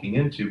was walking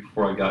into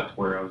before I got to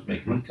where I was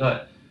making my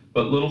cut.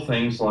 But little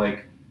things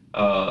like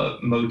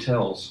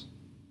motels,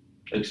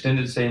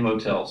 extended stay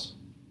motels,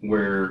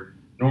 where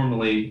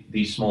normally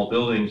these small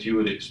buildings you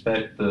would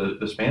expect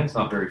the span's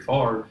not very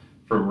far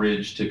from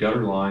ridge to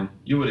gutter line,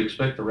 you would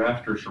expect the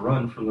rafters to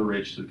run from the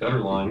ridge to the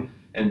gutter line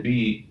and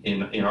be,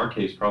 in our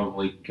case,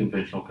 probably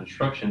conventional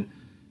construction.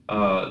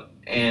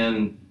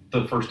 And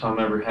the first time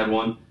I ever had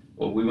one,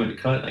 well, we went to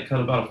cut, and I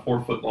cut about a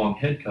 4-foot long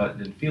head cut and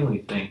didn't feel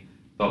anything.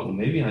 Thought, well,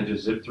 maybe I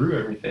just zipped through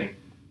everything.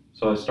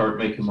 So I started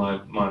making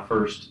my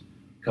first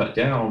cut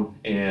down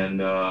and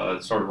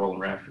started rolling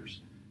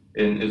rafters.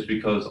 And it's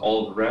because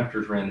all of the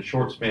rafters ran the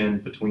short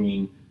span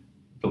between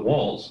the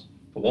walls.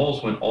 The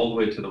walls went all the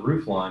way to the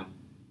roof line.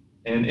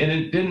 And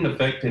it didn't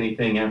affect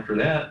anything after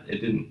that. It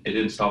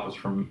didn't stop us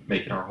from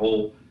making our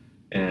hole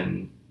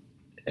and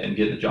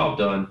getting the job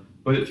done,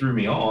 but it threw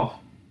me off.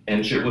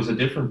 And if it was a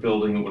different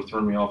building, it would have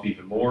thrown me off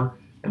even more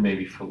and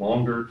maybe for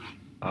longer.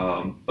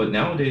 But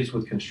nowadays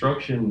with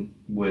construction,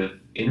 with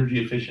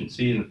energy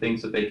efficiency and the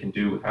things that they can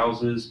do with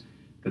houses,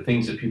 the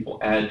things that people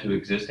add to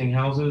existing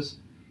houses,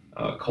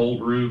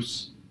 cold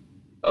roofs,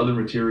 other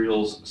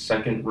materials,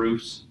 second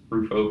roofs,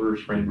 roof overs,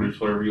 frame roofs,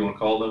 whatever you want to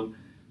call them,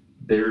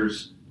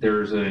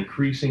 there's an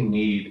increasing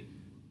need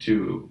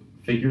to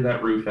figure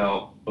that roof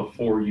out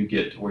before you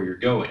get to where you're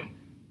going.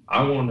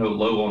 I want to know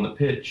low on the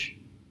pitch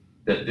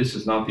that this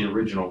is not the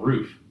original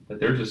roof, that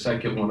there's a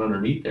second one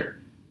underneath there.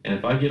 And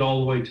if I get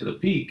all the way to the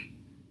peak,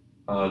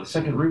 the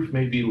second roof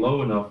may be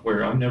low enough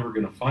where I'm never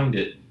going to find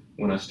it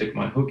when I stick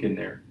my hook in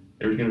there.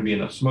 There's going to be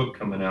enough smoke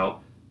coming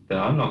out that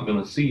I'm not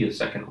going to see a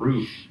second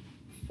roof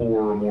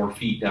 4 or more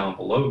feet down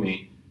below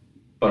me.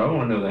 But I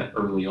want to know that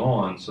early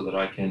on so that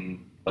I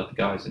can let the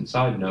guys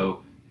inside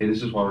know, hey,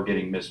 this is why we're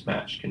getting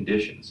mismatched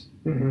conditions.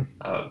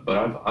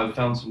 But I've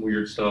found some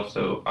weird stuff,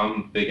 so I'm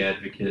a big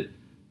advocate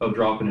of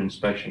dropping an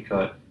inspection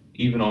cut,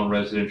 even on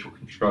residential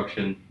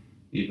construction,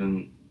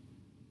 even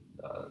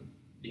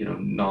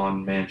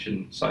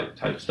non-mansion site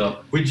type stuff.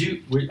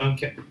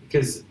 Okay,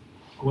 because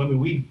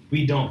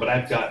we don't, but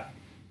I've got,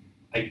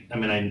 I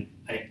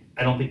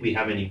don't think we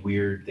have any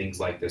weird things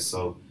like this,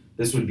 so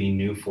this would be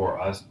new for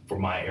us, for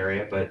my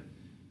area, but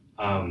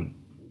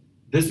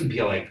this would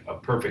be like a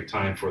perfect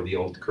time for the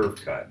old curve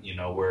cut,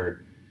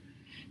 where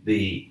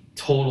the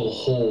total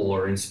hole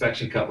or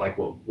inspection cut, like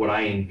what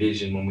I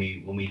envision when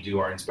we do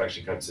our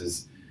inspection cuts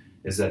is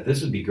that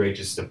this would be great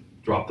just to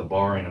drop the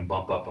bar in and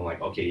bump up and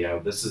like, okay, yeah,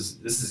 this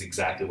is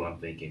exactly what I'm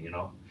thinking,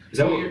 Is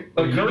that what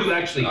you do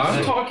actually?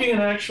 I'm talking an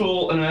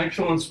actual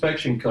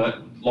inspection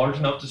cut, large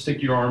enough to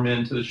stick your arm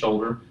into the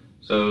shoulder,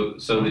 so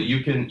that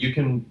you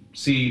can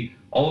see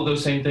all of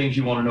those same things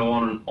you want to know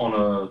on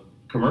a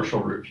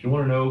commercial roof. You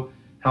want to know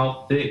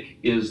how thick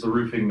is the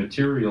roofing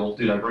material?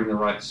 Did I bring the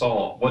right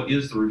saw? What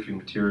is the roofing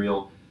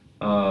material?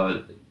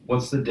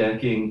 What's the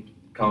decking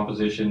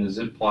composition? Is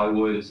it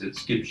plywood? Is it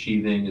skip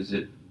sheathing? Is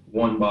it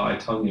 1x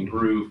tongue and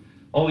groove?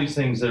 All these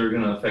things that are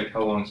going to affect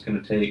how long it's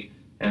going to take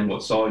and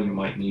what saw you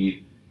might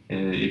need.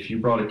 And if you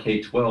brought a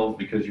K12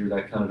 because you're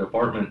that kind of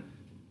department,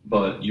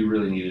 but you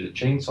really needed a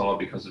chainsaw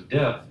because of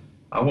depth,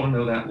 I want to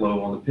know that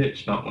low on the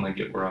pitch, not when I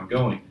get where I'm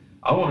going.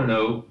 I want to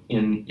know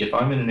if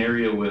I'm in an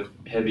area with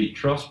heavy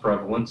truss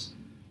prevalence,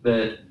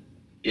 that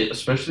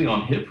especially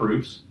on hip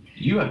roofs,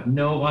 you have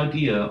no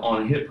idea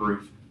on a hip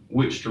roof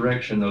which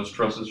direction those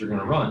trusses are going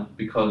to run,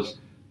 because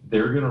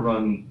they're going to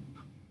run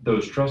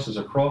those trusses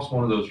across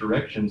one of those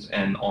directions,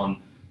 and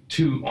on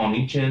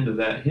each end of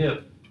that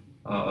hip,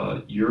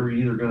 you're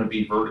either going to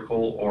be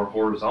vertical or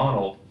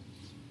horizontal,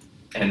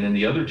 and then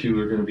the other two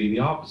are going to be the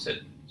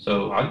opposite.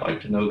 So I'd like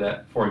to know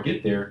that before I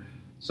get there,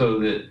 so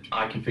that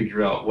I can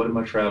figure out what am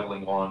I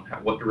traveling on,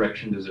 what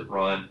direction does it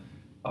run,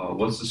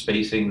 what's the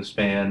spacing, the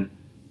span,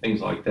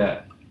 things like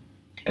that.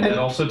 And that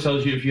also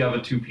tells you if you have a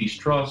 2-piece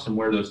truss and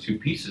where those 2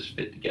 pieces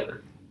fit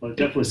together. Well, it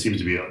definitely seems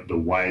to be the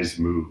wise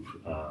move.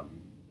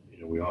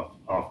 We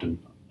often,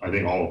 I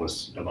think all of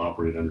us have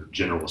operated under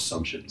general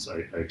assumptions. I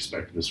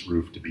expect this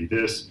roof to be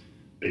this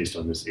based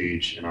on this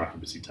age and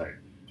occupancy type.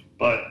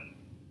 But,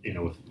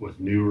 with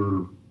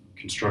newer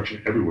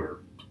construction everywhere,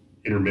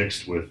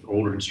 intermixed with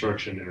older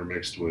construction,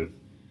 intermixed with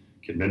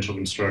conventional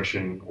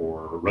construction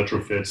or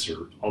retrofits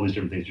or all these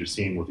different things you're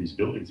seeing with these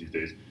buildings these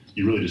days,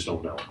 you really just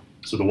don't know.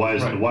 So the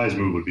wise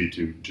move would be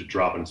to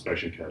drop an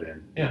inspection cut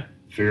in,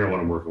 figure out what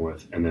I'm working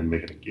with, and then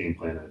make a game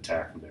plan and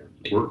attack from there.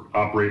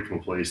 Operate from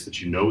a place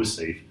that you know is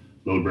safe,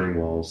 load-bearing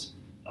walls,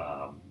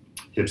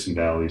 hips and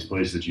valleys,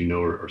 places that you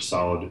know are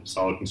solid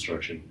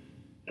construction.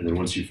 And then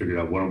once you figure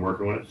out what I'm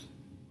working with,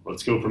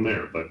 let's go from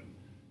there. But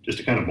just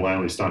to kind of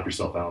blindly stomp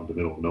yourself out in the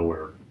middle of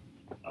nowhere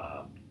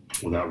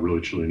without really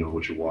truly knowing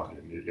what you're walking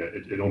in,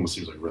 it almost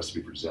seems like a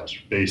recipe for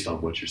disaster based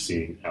on what you're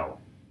seeing out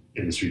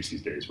in the streets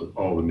these days with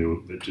all the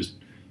new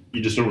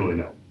you just don't really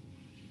know.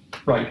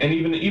 Right, and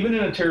even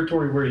in a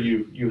territory where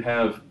you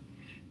have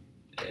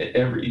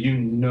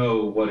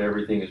what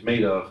everything is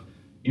made of,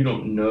 you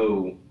don't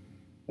know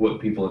what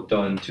people have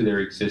done to their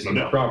existing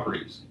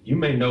properties. You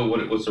may know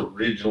what it was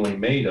originally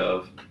made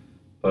of,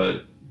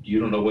 but you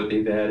don't know what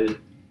they've added,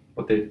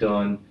 what they've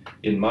done.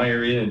 In my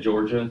area in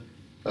Georgia,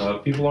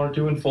 people aren't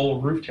doing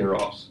full roof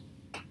tear-offs.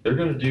 They're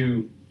going to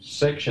do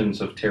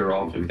sections of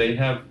tear-off. If they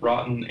have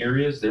rotten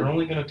areas, they're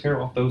only going to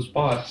tear off those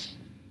spots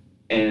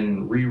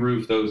and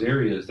re-roof those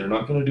areas. They're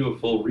not going to do a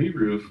full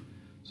re-roof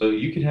So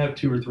you could have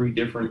 2 or 3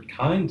 different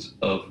kinds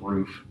of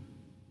roof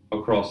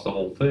across the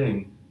whole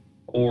thing,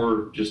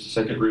 or just a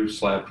second roof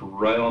slapped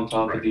right on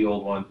top of the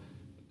old one.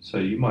 So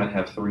you might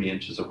have 3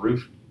 inches of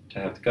roof to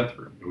have to cut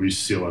through. We used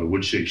to see a lot of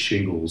wood shake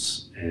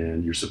shingles,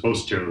 and you're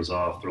supposed to tear those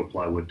off, throw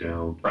plywood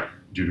down,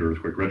 due to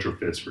earthquake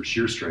retrofits for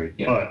shear strength.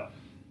 Yeah. But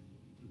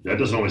that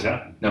doesn't always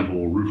happen. No. People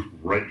will roof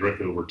right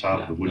directly over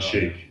top of the wood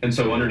shake. And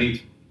so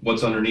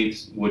what's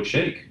underneath wood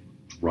shake?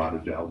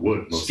 Rotted out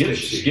wood.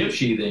 Skip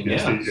sheathing,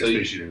 yeah.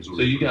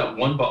 So you got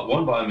one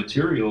by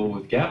material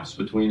with gaps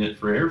between it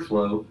for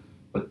airflow,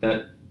 but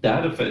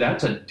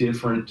that's a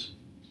different.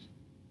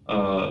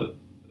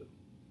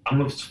 I don't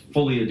know if it's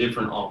fully a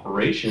different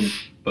operation,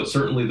 but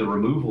certainly the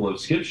removal of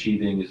skip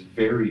sheathing is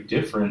very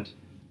different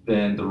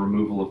than the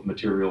removal of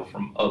material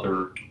from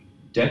other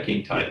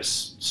decking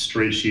types. Yes,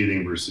 straight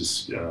sheathing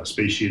versus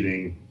space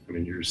sheathing. I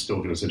mean, you're still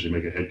going to essentially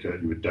make a head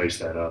cut. You would dice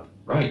that up,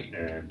 right,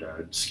 and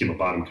skim a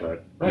bottom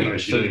cut. Right.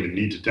 You don't even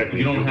need to technically.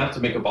 You don't have to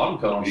make a bottom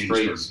cut on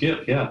straight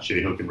skip. Yeah,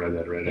 J hook and read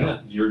that right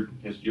out. Yeah,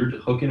 you're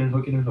hooking and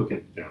hooking and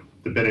hooking. Yeah,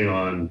 depending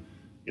on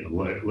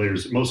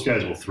layers. Most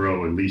guys will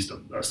throw at least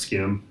a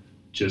skim,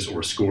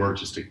 or score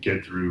just to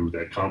get through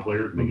that comp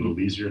layer, make it a little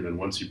easier. And then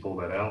once you pull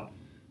that out,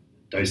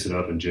 dice it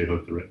up and J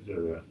hook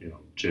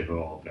J hook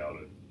all about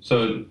it.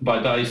 So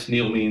by dice,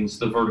 Neil means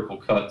the vertical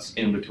cuts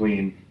in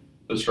between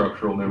the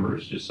structural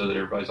members, just so that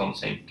everybody's on the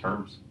same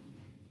terms.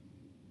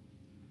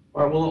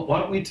 All right, well, why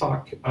don't we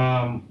talk,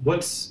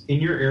 what's in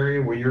your area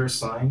where you're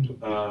assigned,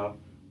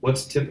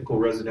 what's typical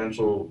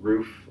residential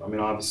roof? I mean,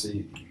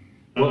 obviously,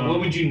 what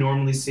would you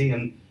normally see?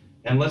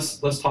 And let's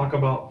talk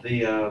about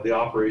the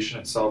operation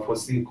itself.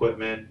 What's the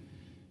equipment?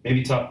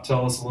 Maybe tell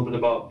us a little bit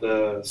about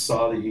the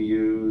saw that you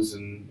use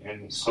and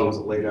how is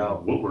it laid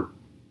out?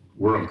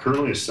 Where I'm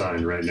currently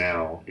assigned right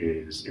now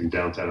is in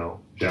downtown,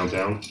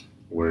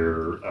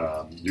 where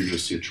you're going to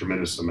see a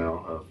tremendous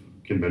amount of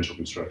conventional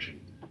construction.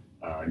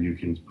 You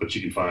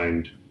can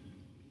find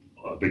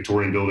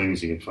Victorian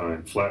buildings, you can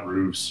find flat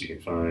roofs, you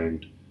can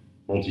find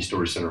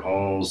multi-story center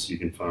halls, you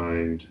can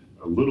find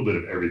a little bit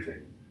of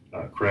everything.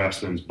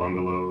 Craftsman's,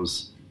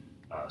 bungalows.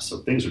 So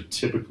things are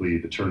typically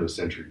the turn of the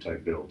century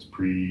type builds.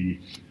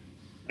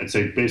 I'd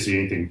say basically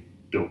anything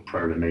built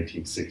prior to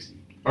 1960.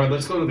 All right,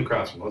 let's go to the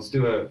Craftsman. Let's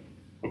go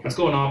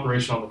an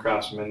operation on the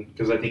Craftsman,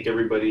 because I think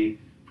everybody,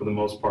 for the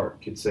most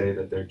part, could say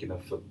that they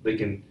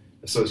can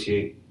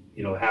associate,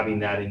 having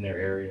that in their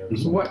area.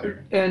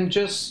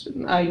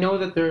 I know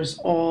that there's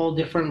all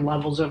different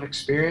levels of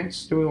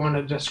experience. Do we want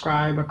to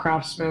describe a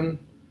Craftsman?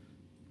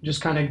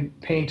 Just kind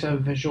of paint a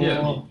visual.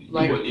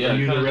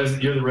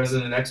 You're the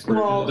resident expert.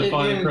 Well,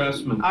 define a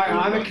Craftsman.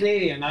 I'm a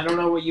Canadian. I don't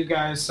know what you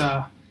guys.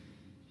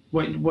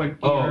 What your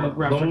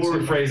reference? We'll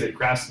rephrase it.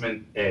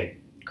 Craftsman A.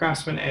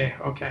 Craftsman A.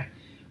 Okay,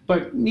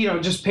 but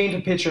just paint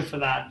a picture for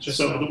that.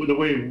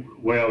 The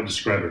way I would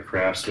describe a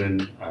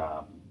Craftsman,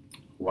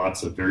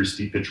 lots of very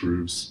steep pitch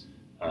roofs,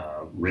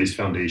 raised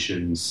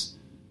foundations,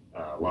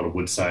 a lot of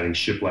wood siding,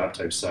 shiplap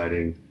type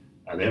siding.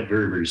 They have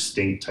very, very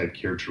sting type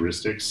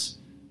characteristics.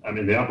 I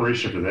mean, the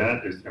operation for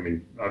that is,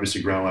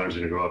 obviously ground liner is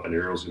going to go up and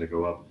aerial is going to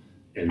go up.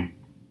 And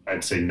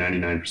I'd say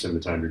 99% of the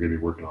time you're going to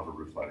be working off a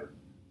roof ladder,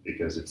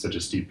 because it's such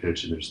a steep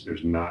pitch and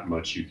there's not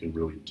much you can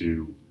really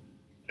do.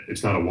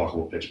 It's not a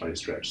walkable pitch by any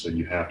stretch, so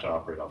you have to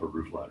operate off a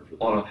roof ladder for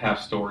that. A lot of half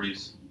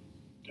stories.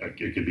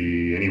 It could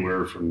be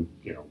anywhere from,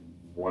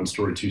 1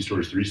 story, 2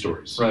 stories, 3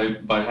 stories.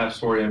 Right. By half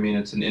story, I mean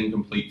it's an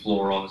incomplete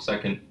floor on the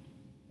second.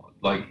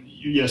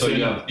 Yes, so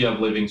you have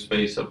living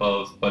space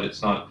above, but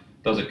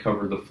doesn't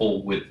cover the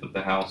full width of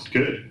the house.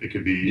 It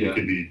could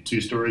be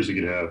 2 stories. You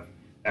could have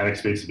attic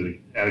space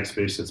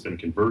that's been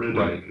converted.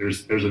 Right.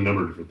 There's a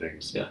number of different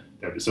things. Yeah.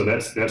 So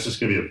that's just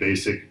going to be a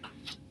basic,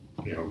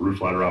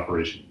 roof ladder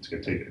operation. It's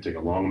going to take a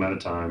long amount of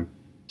time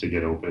to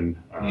get open.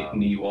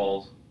 Knee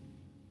walls.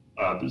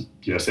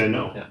 Yes and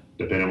no, yeah.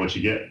 Depending on what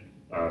you get.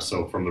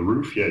 So from the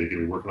roof, you're going to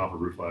be working off a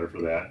roof ladder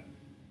for that.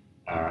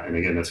 And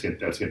again, that's going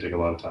to take a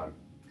lot of time.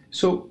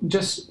 So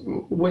just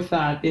with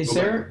that, I was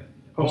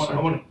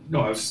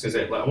just going to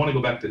say, I want to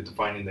go back to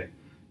defining the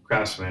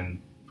Craftsman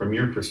from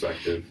your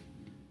perspective,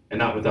 and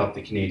not without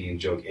the Canadian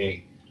joke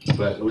A.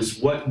 But it was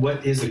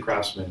what is a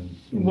Craftsman?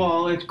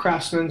 Well,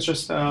 Craftsman's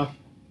just a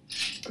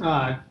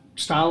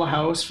style of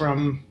house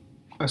from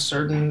a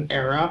certain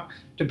era,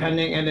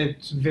 depending, and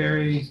it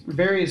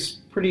varies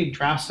pretty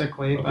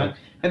drastically. Okay. But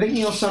I think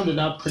Neil summed it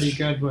up pretty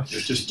good with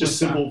just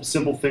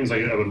simple things I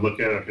would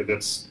look at. Okay,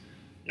 that's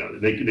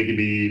they could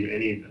be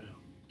any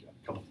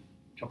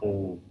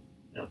couple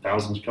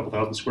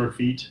thousand square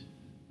feet,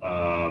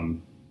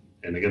 and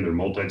again they're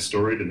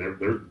multi-storied and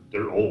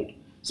they're old,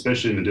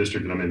 especially in the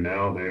district that I'm in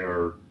now.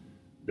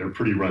 They're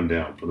pretty run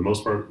down. For the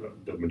most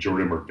part, the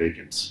majority of them are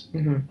vacants.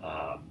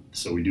 Mm-hmm.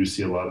 So we do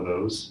see a lot of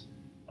those.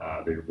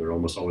 They're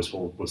almost always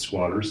full with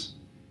squatters,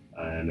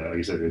 and like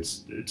I said,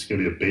 it's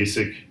going to be a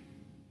basic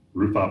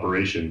roof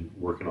operation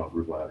working off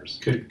roof ladders.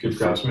 Could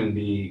Craftsman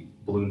be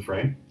balloon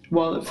frame?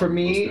 Well, for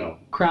me,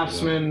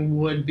 Craftsman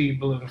would be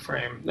balloon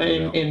frame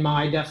in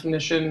my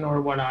definition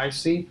or what I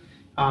see,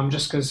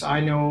 just because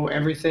I know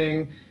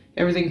everything.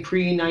 everything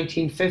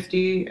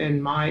pre-1950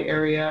 in my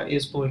area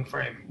is balloon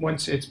frame.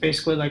 Once it's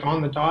basically like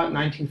on the dot,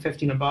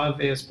 1950 and above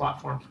is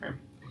platform frame.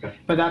 Okay.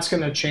 But that's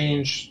going to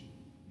change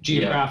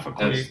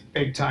geographically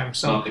big time. It's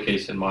So not the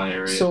case in my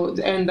area. so,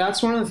 and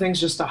that's one of the things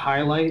just to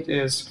highlight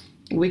is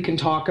we can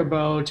talk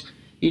about,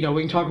 we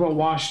can talk about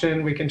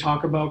Washington, we can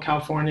talk about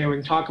California, we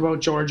can talk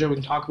about Georgia, we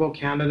can talk about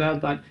Canada,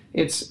 but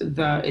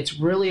it's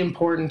really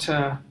important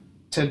to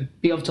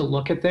be able to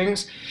look at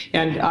things.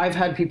 And I've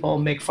had people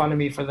make fun of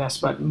me for this,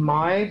 but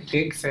my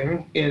big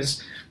thing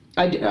is,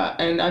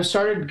 I've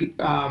started,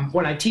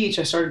 when I teach,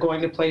 I started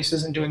going to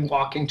places and doing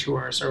walking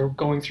tours or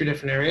going through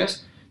different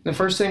areas. The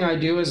first thing I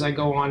do is I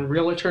go on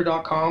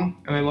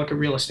realtor.com and I look at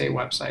real estate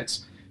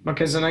websites,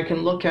 because then I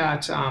can look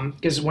at,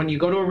 because when you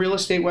go to a real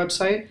estate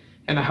website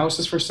and a house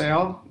is for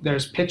sale,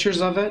 there's pictures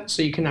of it,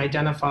 so you can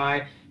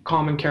identify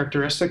common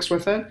characteristics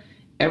with it.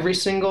 Every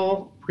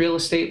single real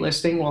estate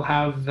listing will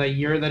have the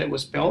year that it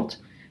was built.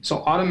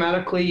 So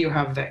automatically you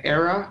have the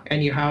era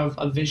and you have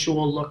a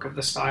visual look of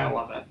the style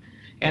of it.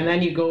 And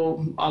then you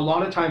go, a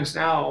lot of times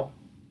now,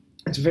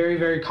 it's very,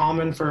 very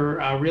common for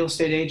real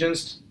estate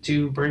agents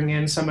to bring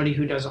in somebody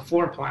who does a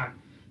floor plan.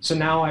 So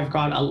now I've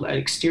got an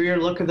exterior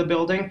look of the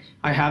building,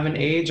 I have an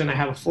age, and I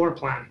have a floor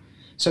plan.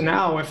 So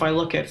now if I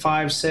look at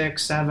 5,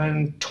 6,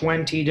 7,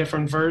 20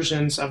 different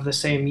versions of the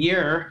same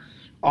year,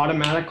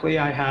 automatically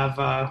I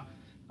have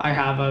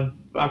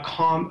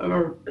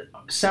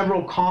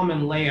several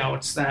common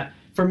layouts that,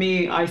 for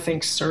me, I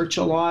think search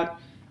a lot.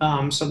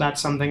 So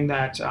that's something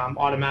that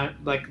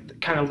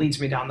kind of leads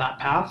me down that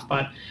path.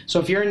 But so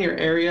if you're in your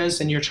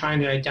areas and you're trying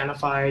to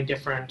identify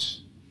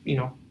different,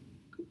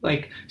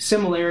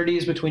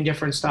 similarities between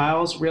different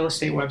styles, real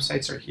estate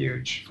websites are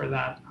huge for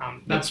that.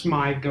 That's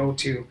my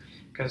go-to,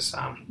 because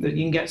you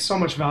can get so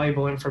much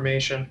valuable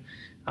information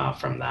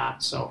from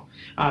that. So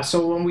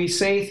when we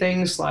say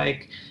things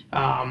like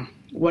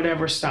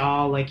whatever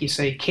style, like you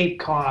say Cape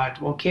Cod,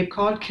 well, Cape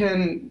Cod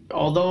can,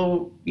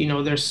 although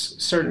there's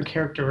certain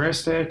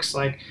characteristics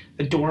like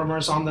the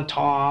dormers on the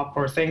top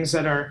or things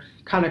that are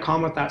kind of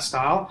common with that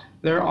style,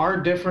 there are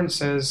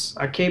differences.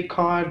 A Cape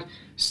Cod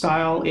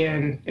style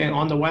in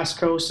on the West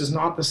Coast is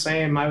not the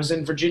same. I was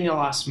in Virginia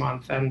last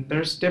month, and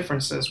there's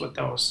differences with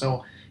those.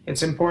 So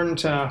it's important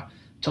to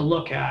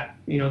look at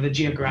the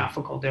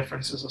geographical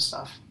differences of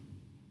stuff.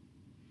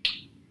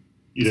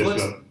 You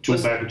guys got tool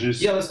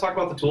packages? Yeah, let's talk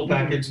about the tool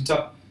package.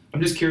 I'm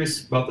just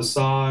curious about the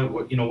saw.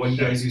 What you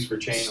guys use for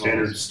chain?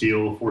 Standard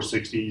steel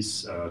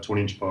 460s,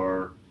 20-inch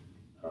bar,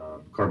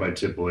 carbide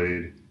tip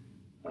blade.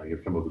 You have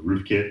to come up with a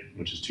roof kit,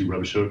 which is 2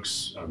 rubbish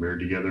hooks married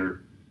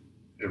together.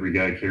 Every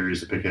guy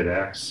carries a pickhead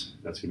axe.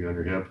 That's going to be on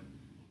your hip.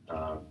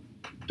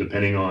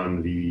 Depending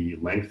on the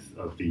length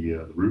of the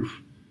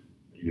roof,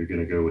 you're going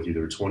to go with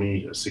either a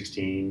 20, a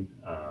 16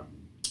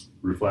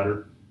 roof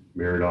ladder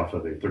married off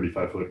of a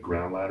 35-foot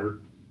ground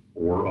ladder,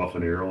 or off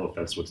an arrow if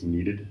that's what's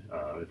needed,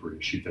 if we're going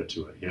to shoot that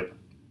to a hip,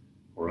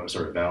 or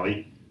a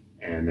valley.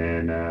 And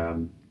then,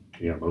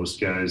 most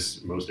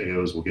AOs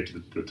will get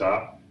to the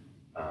top.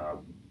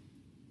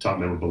 Top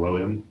member below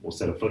him will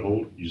set a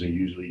foothold,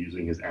 usually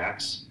using his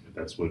axe, if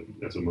that's what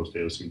most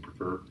AOs seem to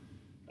prefer,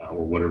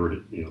 or whatever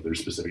their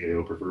specific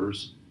AO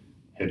prefers.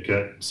 Head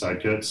cut,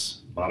 side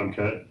cuts, bottom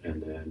cut,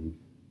 and then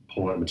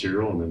pull that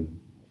material, and then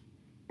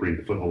bring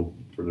the foothold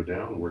further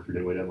down and work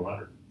your way down the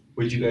ladder.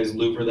 Would you guys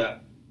louver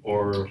that,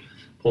 or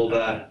pull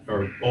that,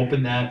 or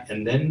open that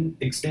and then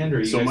extend?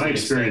 Or so my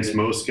experience,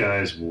 most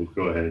guys will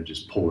go ahead and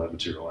just pull that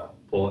material out.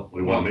 Pull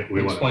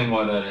it. Explain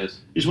why that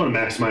is. You just want to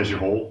maximize your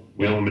hole.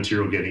 We don't want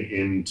material getting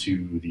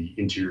into the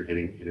interior,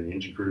 hitting the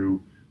engine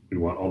crew. We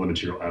want all the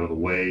material out of the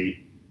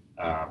way.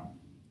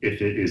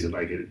 If it is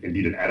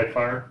indeed an attic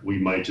fire, we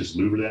might just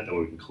louver that way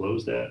we can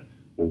close that.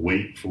 We'll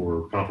wait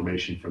for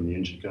confirmation from the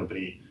engine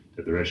company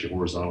that they're actually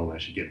horizontal and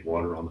actually getting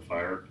water on the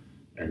fire,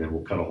 and then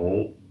we'll cut a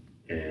hole,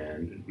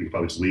 and we can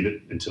probably just leave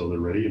it until they're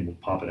ready, and we'll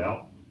pop it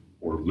out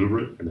or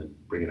louver it and then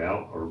bring it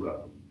out,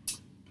 or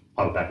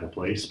pop it back into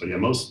place. But yeah,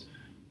 most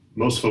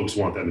folks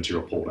want that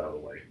material pulled out of the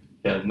way.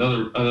 Yeah,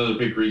 another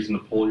big reason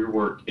to pull your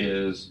work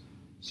is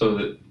so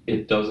that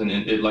it doesn't,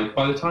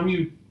 by the time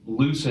you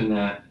loosen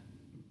that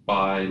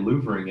by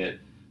louvering it,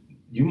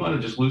 you might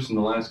have just loosened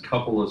the last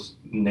couple of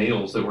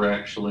nails that were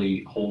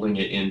actually holding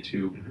it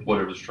into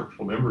whatever the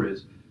structural member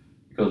is.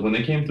 Because when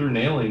they came through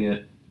nailing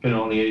it, depending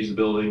on the age of the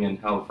building and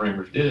how the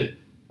framers did it,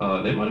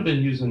 they might have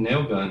been using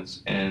nail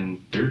guns,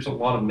 and there's a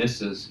lot of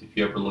misses if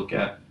you ever look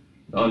at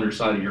the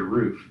underside of your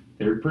roof.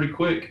 They're pretty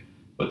quick,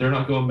 but they're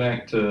not going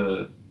back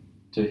to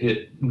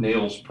hit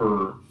nails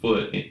per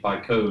foot by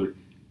code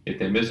if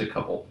they miss a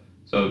couple.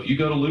 So if you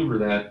go to louver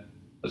that,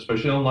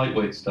 especially on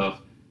lightweight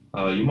stuff,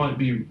 you might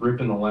be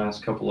ripping the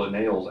last couple of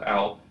nails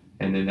out,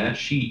 and then that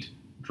sheet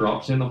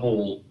drops in the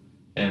hole,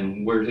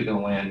 and where's it going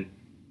to land?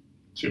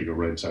 It's going to go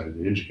right inside of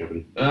the engine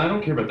company. I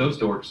don't care about those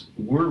dorks.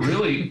 We're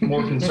really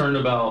more concerned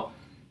about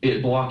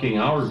it blocking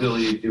our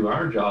ability to do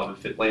our job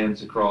if it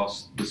lands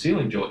across the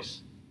ceiling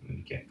joists.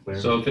 You can't clear.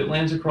 So if it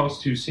lands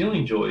across 2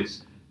 ceiling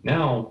joists,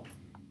 now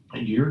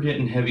you're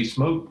getting heavy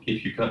smoke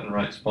if you cut in the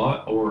right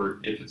spot, or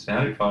if it's an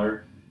attic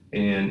fire,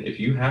 And if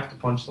you have to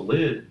punch the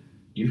lid,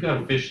 you've got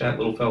to fish that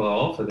little fella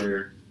off of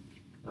there.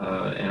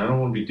 And I don't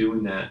want to be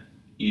doing that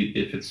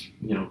if it's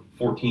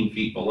 14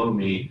 feet below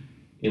me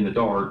in the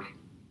dark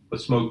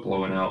with smoke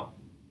blowing out.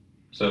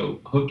 So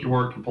hook your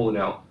work and pull it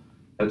out.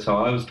 That's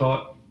how I was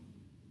taught.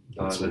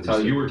 That's how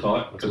you were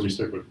taught. That's what we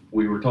stick with.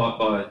 We were taught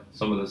by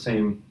some of the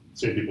same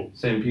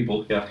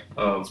people. Yeah.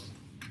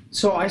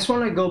 So I just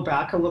want to go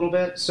back a little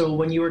bit. So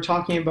when you were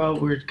talking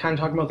about, we were kind of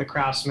talking about the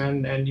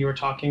craftsman, and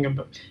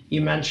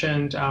you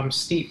mentioned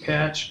steep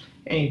pitch,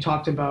 and you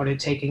talked about it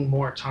taking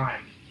more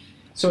time.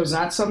 So is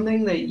that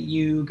something that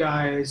you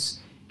guys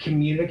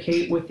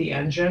communicate with the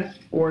engine,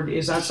 or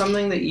is that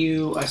something that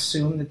you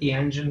assume that the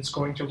engine's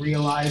going to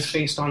realize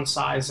based on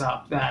size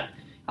up, that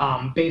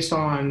based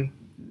on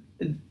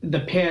the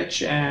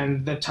pitch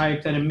and the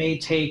type, that it may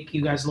take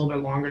you guys a little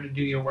bit longer to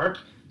do your work?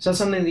 Is that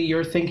something that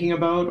you're thinking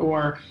about,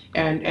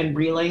 and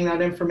relaying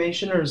that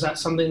information, or is that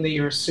something that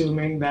you're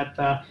assuming that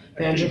the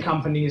engine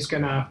company is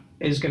gonna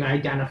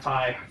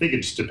identify? I think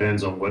it just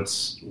depends on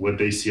what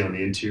they see on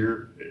the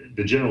interior.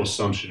 The general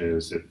assumption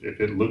is if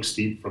it looks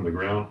steep from the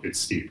ground, it's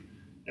steep,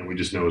 and we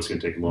just know it's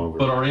going to take longer.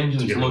 But our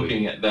engine's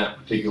looking at that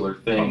particular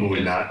thing.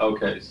 Probably not.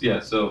 Okay,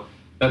 yeah. So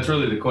that's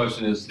really the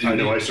question. I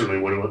know I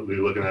certainly wouldn't be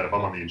looking at it if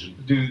I'm on the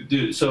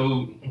engine.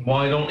 So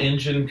why don't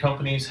engine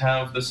companies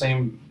have the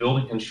same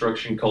building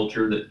construction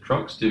culture that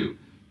trucks do?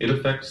 It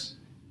affects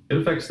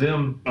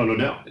them. Oh, no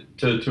doubt.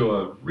 To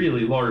a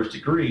really large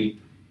degree.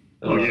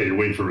 Oh yeah, you're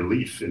waiting for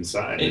relief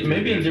inside. It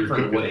may be in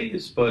different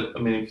ways, but I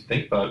mean, if you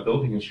think about it,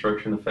 building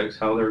construction affects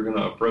how they're going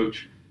to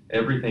approach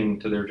everything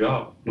to their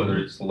job, whether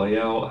it's the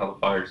layout, how the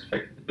fires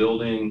affect the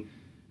building,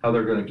 how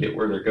they're going to get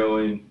where they're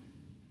going.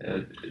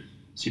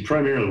 See,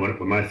 primarily what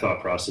my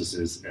thought process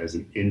is as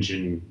an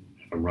engine,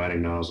 if I'm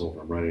writing nozzle,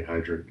 if I'm writing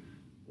hydrant,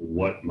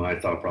 what my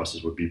thought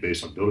process would be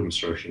based on building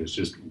construction is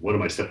just what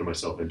am I stepping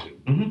myself into?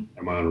 Mm-hmm.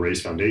 Am I on a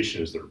raised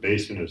foundation? Is there a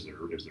basement? Is there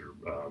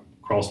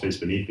crawl space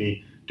beneath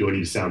me? Do I need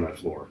to sound that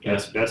floor?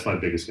 That's my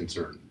biggest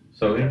concern.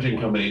 So engine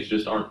companies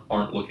just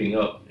aren't looking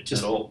up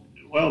at all.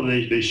 Well,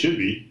 they should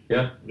be.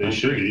 Yeah, they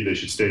should be. They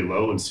should stay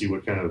low and see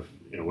what kind of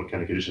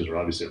conditions are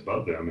obviously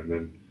above them, and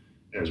then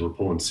as we're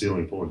pulling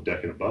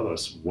decking above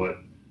us,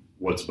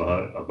 what's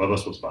above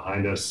us, what's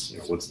behind us,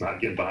 what's not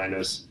getting behind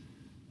us.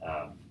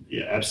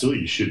 Yeah,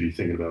 absolutely. You should be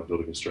thinking about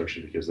building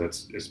construction, because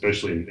that's,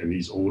 especially in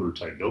these older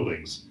type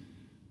buildings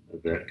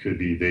that could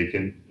be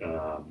vacant,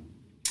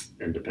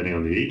 and depending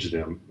on the age of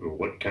them,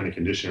 what kind of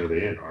condition are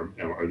they in?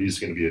 Are these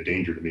going to be a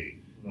danger to me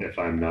if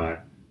I'm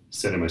not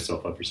setting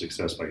myself up for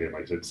success by getting,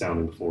 like I said,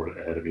 sounding the floor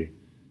ahead of me?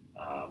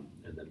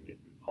 And then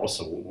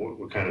also,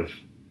 what kind of,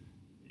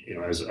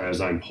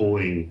 as I'm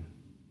pulling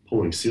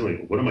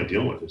ceiling, what am I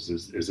dealing with?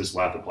 Is this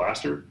lath and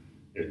plaster?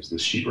 Is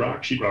this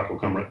sheetrock? Sheetrock will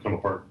come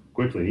apart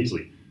quickly and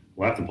easily.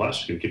 Lath and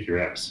plaster is going to kick your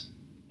ass,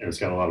 and it's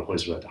got a lot of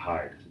places for that to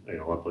hide. A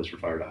lot of places for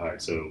fire to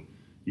hide. So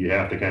you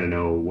have to kind of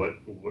know what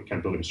kind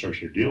of building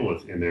construction you're dealing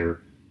with in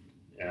there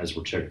as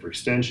we're checking for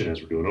extension,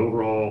 as we're doing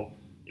overhaul.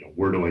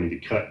 Where do I need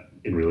to cut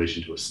in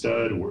relation to a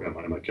stud? Where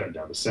am I cutting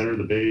down the center of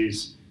the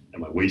bays?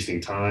 Am I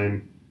wasting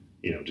time?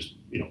 Just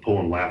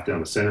pulling lath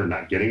down the center and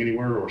not getting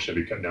anywhere, or should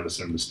I be cutting down the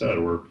center of the stud,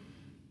 or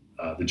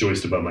the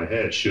joist above my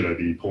head? Should I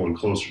be pulling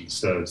closer to the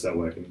studs, that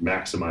way I can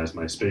maximize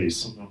my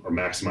space or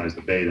maximize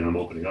the bay that I'm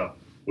opening up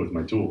with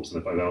my tools?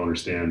 And if I don't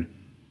understand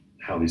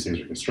how these things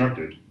are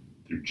constructed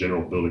through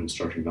general building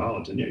construction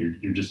knowledge, then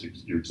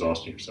you're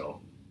exhausting yourself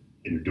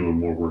and you're doing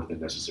more work than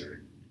necessary.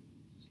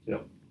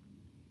 Yep.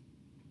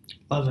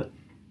 Love it.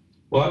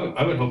 Well,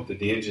 I would hope that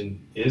the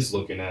engine is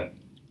looking at,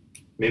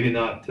 maybe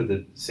not to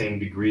the same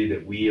degree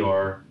that we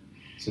are,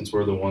 since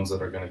we're the ones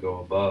that are going to go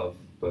above,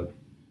 but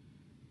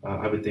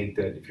I would think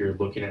that if you're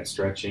looking at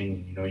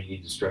stretching and you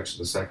need to stretch to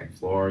the second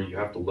floor, you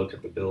have to look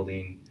at the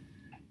building.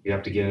 You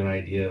have to get an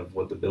idea of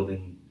what the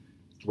building,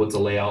 what's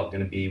the layout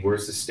going to be,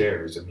 where's the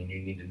stairs? I mean, you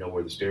need to know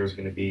where the stairs are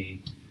going to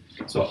be.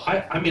 So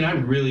I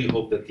really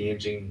hope that the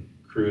engine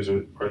crews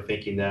are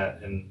thinking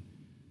that, and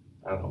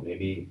I don't know,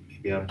 maybe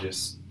I'm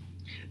just...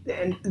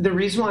 And the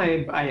reason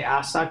why I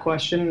asked that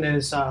question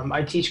is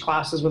I teach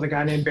classes with a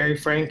guy named Barry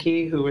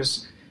Franke, who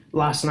was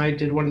last night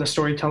did one of the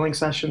storytelling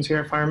sessions here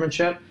at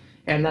Firemanship.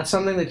 And that's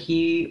something that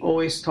he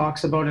always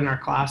talks about in our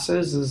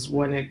classes, is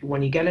when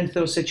you get into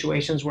those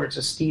situations where it's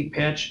a steep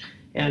pitch.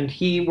 And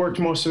he worked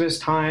most of his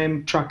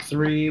time truck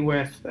 3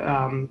 with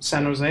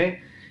San Jose.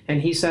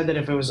 And he said that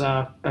if it was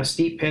a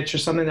steep pitch or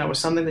something, that was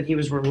something that he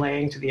was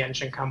relaying to the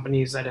engine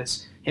companies, that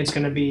it's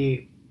going to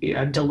be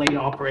a delayed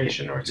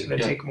operation, or it's going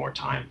to take more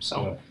time.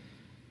 So,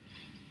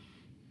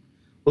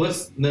 well,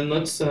 let's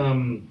that's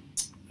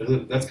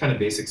kind of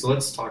basic. So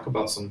let's talk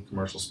about some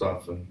commercial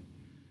stuff,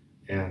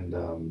 and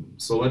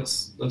so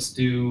let's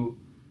do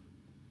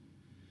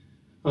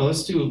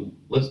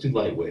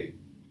lightweight.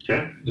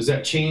 Okay. Does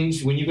that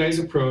change when you guys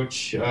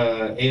approach?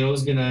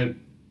 AO's gonna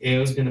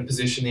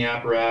position the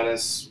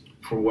apparatus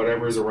for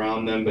whatever's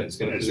around them, but it's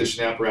going to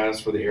position the apparatus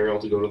for the aerial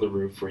to go to the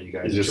roof for you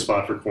guys. It's just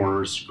spot for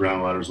corners.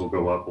 Ground ladders will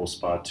go up. We'll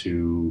spot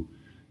to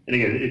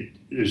And again,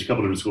 there's a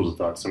couple different schools of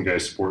thought. Some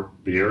guys support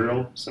the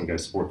aerial, some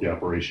guys support the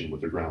operation with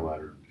their ground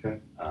ladder. Okay.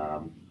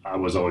 I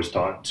was always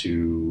taught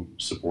to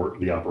support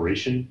the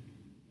operation,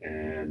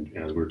 and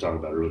as we were talking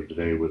about earlier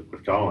today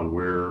with Colin,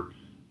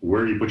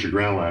 where you put your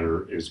ground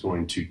ladder is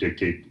going to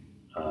dictate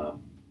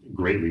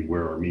greatly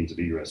where our means of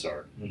egress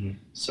are. Mm-hmm.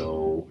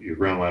 So your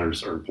ground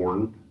ladders are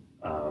important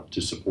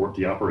to support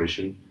the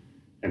operation,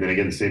 and then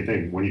again the same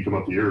thing. When you come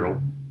up the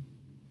aerial,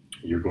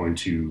 you're going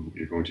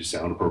to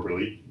sound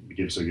appropriately. It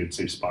gives a good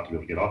safe spot to be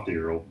able to get off the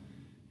aerial,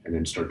 and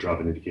then start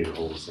dropping indicator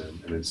holes in,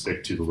 and then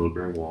stick to the load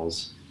bearing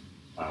walls.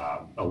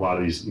 A lot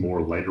of these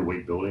more lighter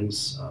weight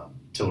buildings,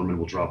 Tillerman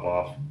will drop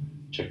off,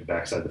 check the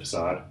backside of the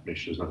facade, make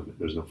sure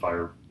there's no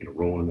fire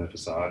rolling in that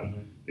facade,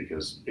 Mm-hmm.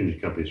 because engine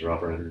companies are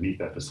operating underneath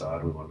that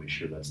facade. We want to make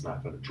sure that's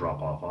not going to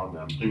drop off on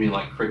them. You mean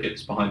like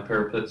crickets behind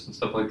parapets and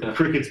stuff like that?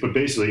 Crickets, but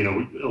basically,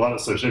 a lot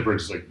of such, for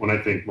instance, like when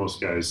I think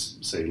most guys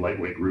say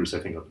lightweight roofs, I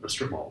think of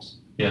strip malls.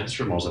 Yeah.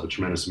 Strip malls have a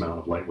tremendous amount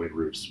of lightweight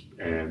roofs,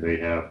 and they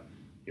have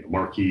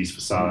marquees,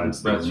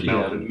 facades,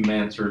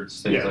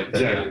 mansards, things like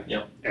that. Exactly.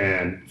 Yeah.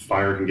 And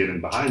fire can get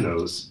in behind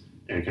those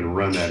and can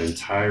run that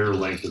entire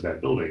length of that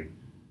building,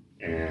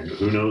 and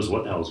who knows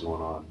what the hell's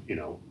going on,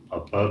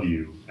 above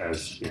you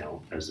as a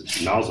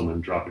nozzleman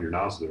dropping your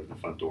nozzle there at the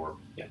front door.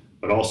 Yeah.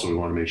 But also we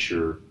want to make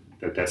sure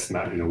that that's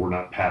not, we're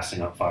not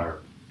passing up fire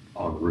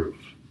on the roof,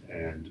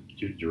 and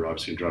you're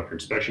obviously going to drop your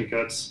inspection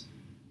cuts.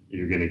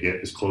 You're going to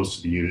get as close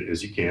to the unit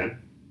as you can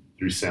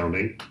through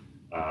sounding.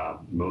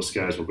 Most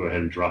guys will go ahead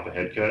and drop a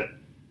head cut.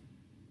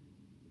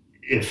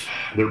 If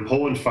they're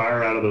pulling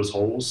fire out of those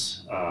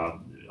holes,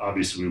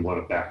 obviously we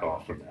want to back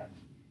off from that.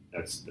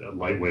 That's a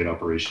lightweight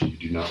operation. You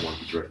do not want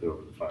to be directly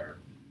over the fire.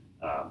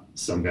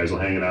 Some guys will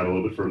hang it out a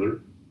little bit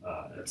further.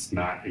 It's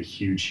not a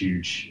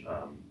huge,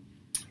 I'm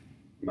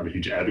not a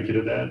huge advocate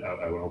of that.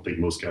 I don't think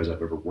most guys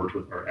I've ever worked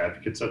with are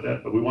advocates of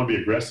that, but we want to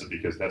be aggressive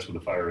because that's where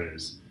the fire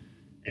is,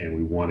 and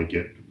we want to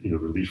get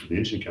relief from the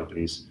engine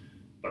companies.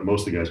 But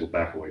most of the guys will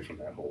back away from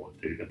that hole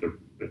if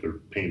they're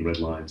painting red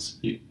lines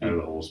out of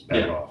the holes.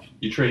 Back off.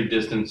 You trade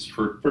distance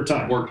for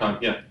time, work time.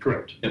 Yeah,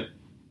 correct. Yep.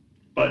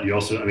 But you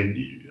also,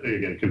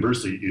 again,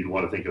 conversely, you'd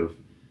want to think of,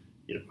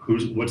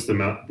 what's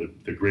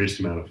the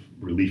greatest amount of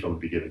relief I'm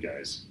going to be giving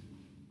guys.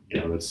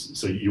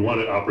 So you want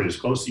to operate as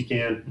close as you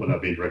can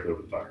without being directly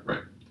over the fire.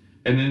 Right.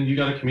 And then you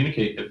got to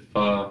communicate. If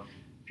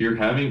you're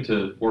having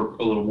to work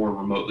a little more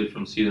remotely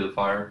from the seat of the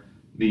fire,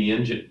 the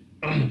engine,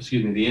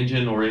 the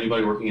engine or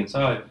anybody working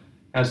inside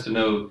has to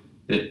know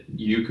that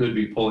you could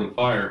be pulling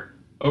fire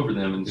over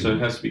them, and so it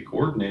has to be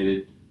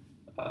coordinated.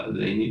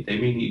 They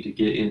may need to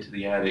get into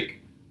the attic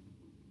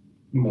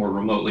more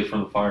remotely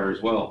from the fire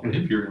as well. Mm-hmm.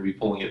 If you're going to be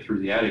pulling it through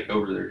the attic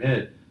over their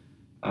head,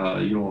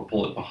 you don't want to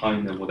pull it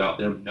behind them without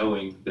them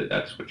knowing that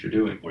that's what you're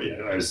doing. Well, yeah,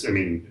 there's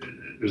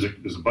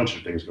a bunch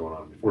of things going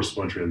on. Before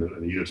splintering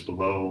in the units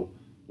below,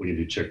 we need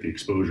to check the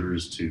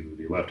exposures to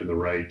the left and the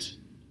right.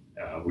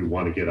 We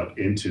want to get up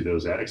into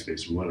those attic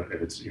spaces. We want to,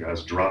 if it's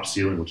has a drop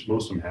ceiling, which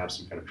most of them have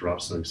some kind of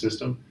drop ceiling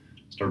system,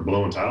 start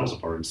blowing tiles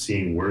apart and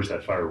seeing where's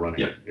that fire running.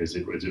 Yeah. Is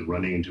it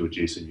running into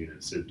adjacent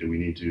units? Do we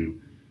need to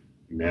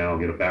now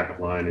get a backup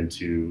line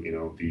into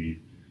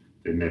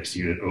the next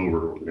unit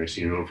over or the next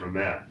unit over from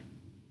that?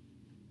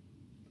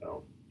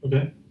 So,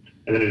 okay.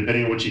 And then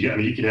depending on what you get,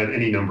 you can have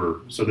any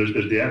number. So there's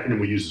the acronym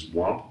we use is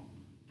WAMP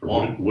for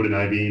WAMP. wooden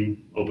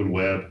I-beam, open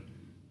web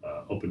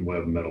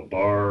metal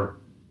bar,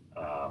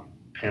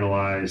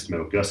 panelized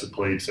metal gusset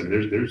plates.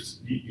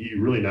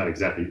 You're really not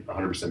exactly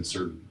 100%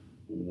 certain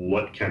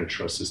what kind of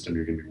truss system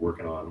you're going to be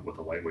working on with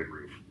a lightweight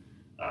roof.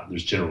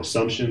 There's general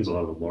assumptions. A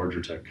lot of the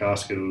larger type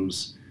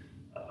Costco's,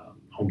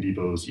 Home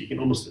Depots, you can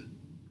almost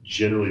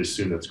generally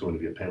assume that's going to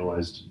be a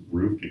panelized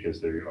roof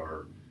because they're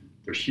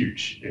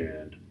huge.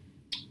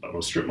 But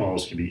most strip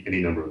malls can be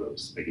any number of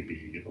those. They could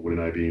be a wooden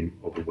I-beam,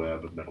 open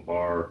web, metal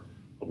bar,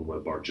 open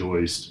web bar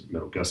joist,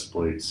 metal gusset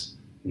plates.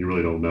 And you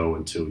really don't know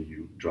until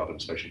you drop an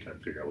inspection cut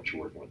and figure out what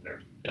you're working with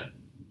there. Yeah.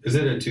 Is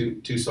it a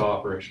two saw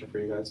operation for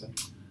you guys then?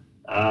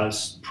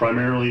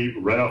 Primarily,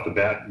 right off the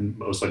bat,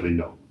 most likely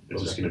no.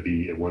 It's just Okay. going to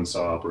be a one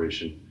saw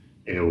operation.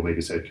 AO will make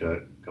his head cut,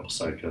 a couple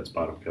side cuts,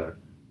 bottom cut.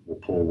 We'll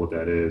pull what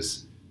that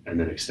is and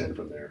then extend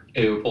from there.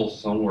 AO pulls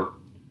his own work,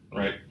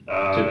 right?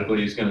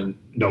 Typically, he's going to.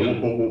 No,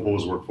 we'll pull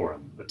his work for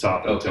him. The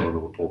top Okay.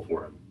 Tillerman will pull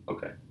for him.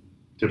 Okay.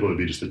 Typically, it'll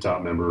be just the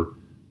top member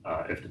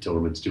if the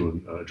Tillerman's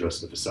doing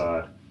addressing the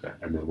facade. Okay.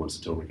 And then once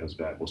the Tillerman comes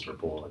back, we'll start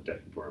pulling on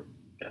decking for him.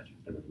 Gotcha.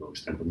 And then we'll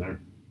extend from there.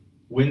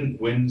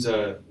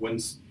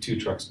 When's two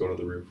trucks go to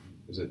the roof?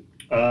 Is it?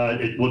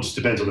 It just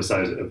depends on the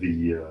size of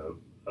the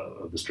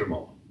strip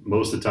mall.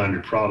 Most of the time,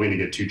 you're probably going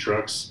to get two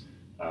trucks.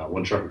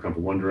 One truck will come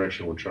from one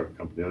direction, one truck will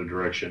come from the other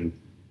direction,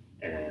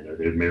 and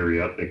they'd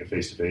marry up, make a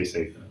face-to-face.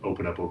 They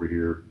open up over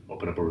here,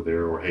 open up over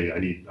there, or hey, I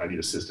need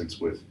assistance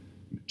with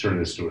turning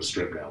this to a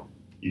strip now.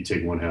 You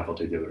take one half, I'll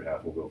take the other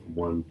half. We'll go from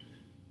one.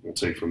 We'll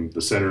take from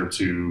the center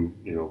to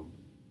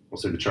we'll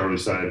say the Charlie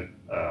side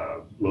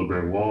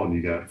load-bearing wall, and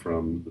you got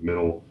from the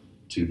middle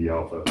to the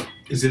Alpha.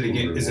 Is it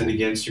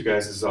against your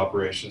guys'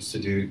 operations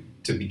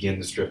to begin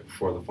the strip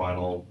before the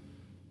final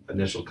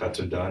initial cuts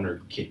are done,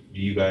 or do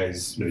you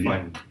guys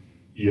find?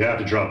 You have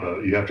to drop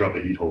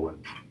a heat hole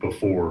in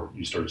before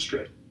you start a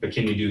strip. But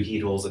can you do heat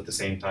holes at the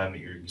same time that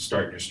you're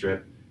starting your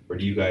strip, or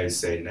do you guys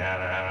say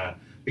nah?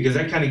 Because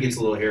that kind of gets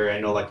a little hairy. I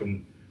know, like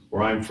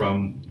where I'm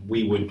from,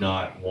 we would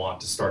not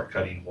want to start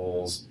cutting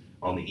holes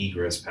on the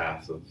egress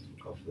path of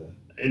the.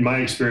 In my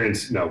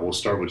experience, no, we'll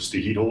start with just a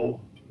heat hole,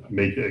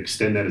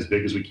 extend that as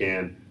big as we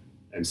can,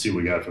 and see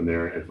what we got from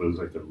there. If it looks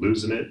like they're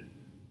losing it,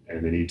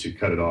 and they need to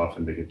cut it off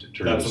and make it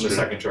turn. That's when the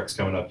second truck's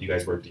coming up. You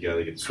guys work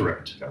together.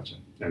 Correct. Gotcha.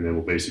 And then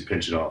we'll basically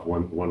pinch it off.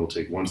 One will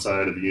take one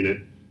side of the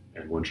unit,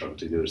 and one truck will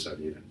take the other side of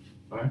the unit.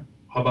 All right.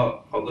 How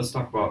about let's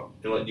talk about.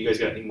 You guys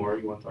got any more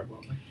you want to talk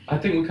about? I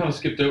think we kind of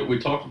skipped over. We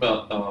talked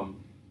about a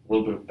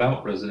little bit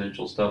about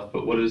residential stuff,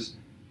 but what does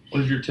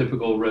your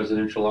typical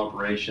residential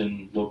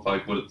operation look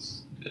like?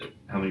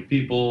 How many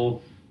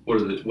people?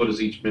 What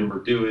is each member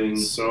doing?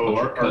 So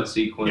our cut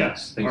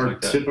sequence, things like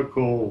that. Our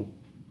typical,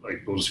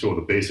 we'll just go with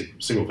a basic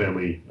single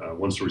family,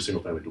 one-story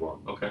single family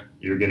dwelling. Okay.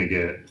 You're going to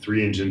get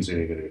 3 engines, and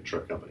you're going to get a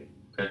truck company.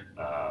 Okay.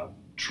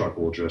 Truck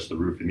will address the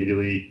roof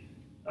immediately.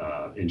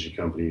 First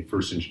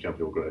engine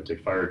company will go ahead and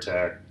take fire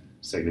attack.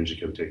 Second engine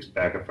company takes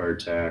backup fire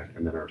attack,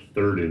 and then our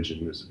third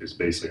engine is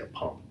basically a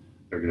pump.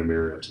 They're going to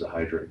mirror up to the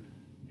hydrant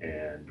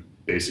and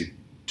basically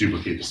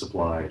duplicate the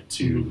supply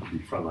to the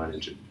frontline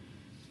engine.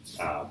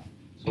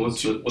 So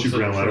what's two the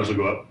ground ladders will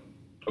go up.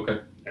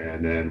 Okay.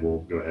 And then we'll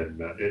go ahead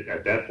and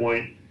at that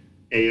point,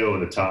 AO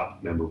and the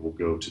top member will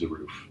go to the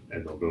roof,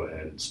 and they'll go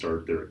ahead and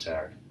start their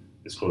attack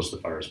as close to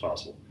the fire as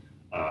possible.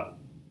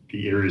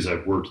 The areas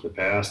I've worked in the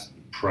past,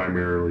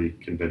 primarily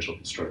conventional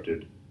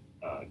constructed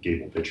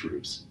gable pitch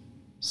roofs.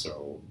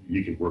 So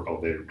you can work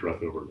all day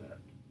directly over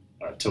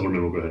that.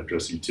 Tillerman will go ahead and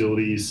address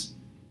utilities,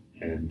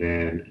 and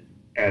then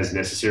as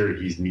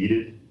necessary, he's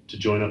needed to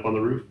join up on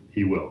the roof,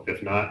 he will.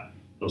 If not,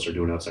 he'll start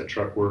doing outside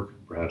truck work,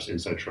 perhaps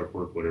inside truck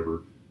work,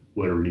 whatever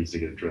needs to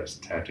get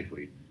addressed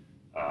tactically.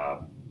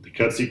 The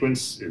cut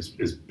sequence is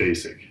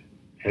basic.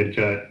 Head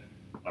cut.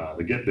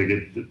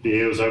 The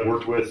AOs I've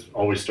worked with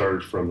always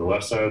started from the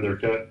left side of their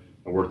cut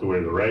and worked their way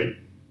to the right.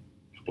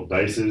 A couple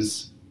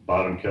dices,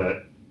 bottom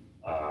cut,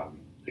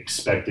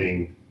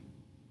 expecting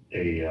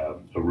a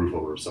roof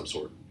over of some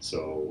sort.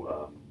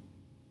 So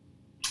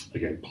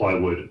again,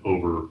 plywood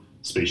over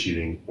space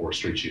sheeting or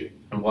straight sheeting.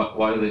 And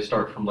why do they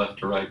start from left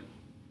to right?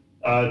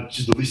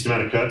 Just the least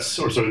amount of cuts,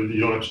 or so you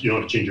don't have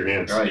to change your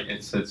hands. Right.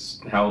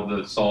 It's how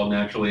the saw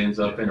naturally ends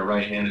up in a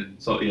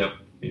right-handed saw. Yep.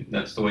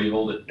 That's the way you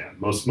hold it. Yeah,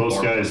 most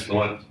guys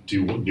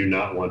do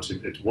not want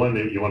to. It's one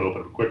that you want to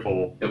open up a quick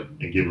hole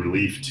and give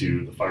relief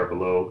to the fire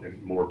below, and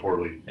more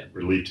importantly,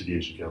 relief to the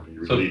engine company,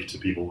 relief to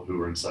people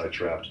who are inside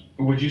trapped.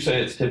 Would you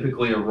say it's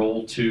typically a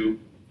roll to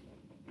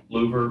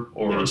louver,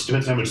 or it just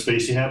depends how much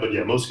space you have? But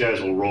yeah, most guys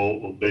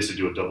will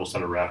basically do a double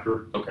center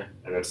rafter. Okay,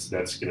 and that's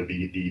going to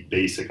be the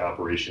basic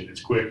operation.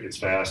 It's quick, it's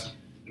fast.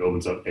 It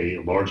opens up a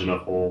large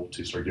enough hole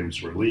to start giving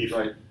some relief,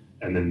 right?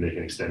 And then they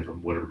can extend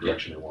from whatever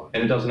direction they want.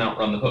 And it doesn't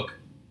outrun the hook.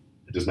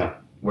 It does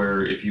not.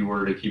 Where if you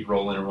were to keep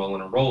rolling,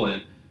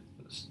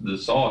 the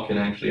saw can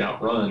actually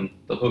outrun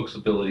the hook's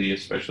ability,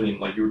 especially in,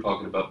 like you were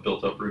talking about,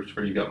 built-up roofs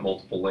where you got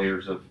multiple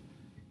layers of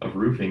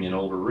roofing in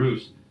older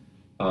roofs,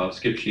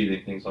 skip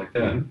sheathing, things like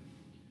that.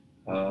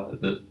 Mm-hmm.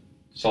 The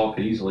saw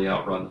could easily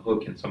outrun the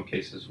hook in some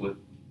cases with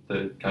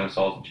the kind of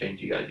saws and chains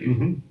you guys use.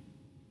 Mm-hmm.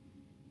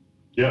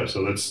 Yeah,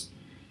 so that's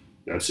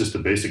just a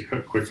basic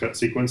quick cut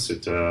sequence.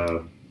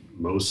 I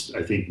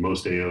think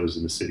most AOs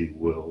in the city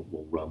will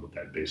run with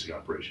that basic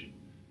operation.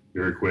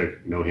 Very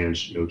quick, no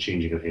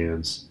changing of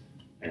hands,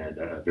 and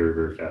a very,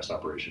 very fast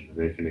operation. And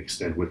they can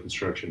extend with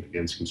construction,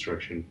 against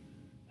construction,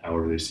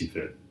 however they see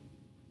fit.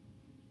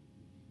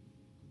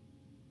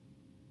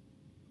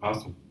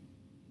 Awesome.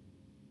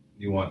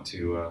 You want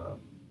to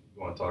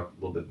talk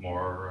a little bit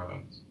more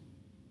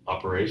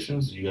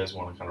operations? Do you guys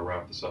want to kind of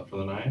wrap this up for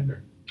the night?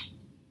 Or?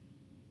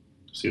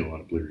 See a lot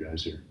of blue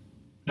guys here.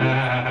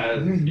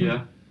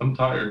 Yeah. I'm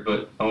tired,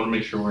 but I want to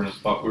make sure we're in a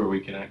spot where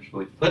we can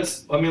actually.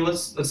 Let's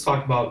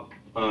talk about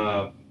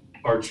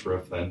arch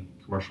roof then,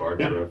 commercial arch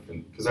roof,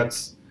 and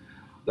because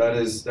that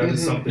is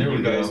something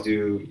you guys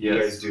do. You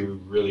guys do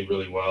really,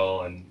 really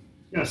well, and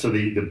yeah. So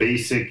the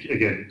basic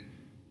again,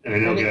 and I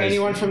know guys.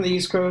 Anyone from the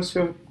East Coast,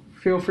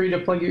 feel free to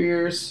plug your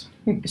ears.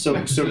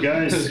 So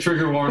guys,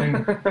 trigger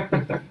warning.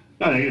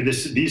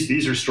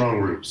 These are strong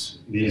roofs.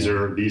 These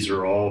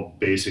are all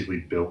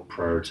basically built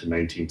prior to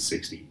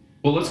 1960.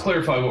 Well, let's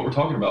clarify what we're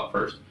talking about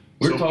first.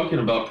 We're talking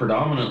about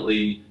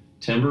predominantly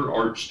timber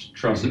arched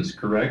trusses,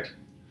 mm-hmm. correct?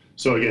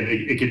 So again,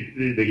 they could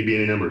be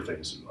any number of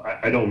things.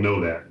 I don't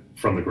know that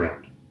from the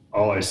ground.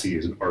 All I see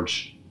is an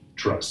arch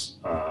truss.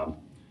 I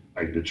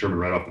can determine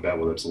right off the bat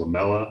whether it's a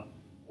lamella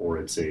or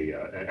it's an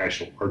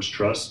actual arch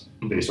truss,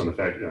 mm-hmm. based on the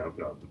fact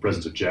the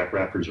presence of jack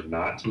rafters or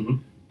not. Mm-hmm.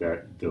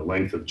 That the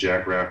length of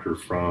jack rafter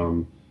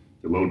from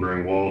the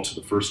load-bearing wall to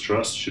the first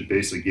truss should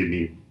basically give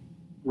me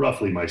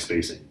roughly my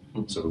spacing.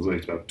 Mm-hmm. So the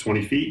length about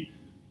 20 feet.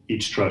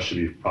 Each truss should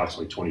be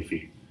approximately 20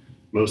 feet.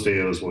 Most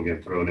AOs will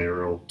again throw an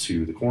arrow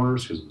to the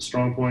corners because of the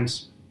strong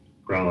points.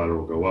 Ground ladder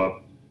will go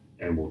up,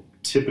 and we'll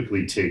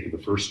typically take the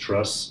first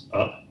truss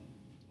up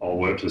all the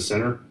way up to the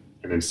center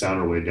and then sound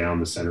our way down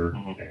the center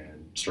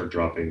and start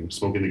dropping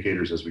smoke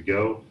indicators as we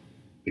go,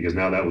 because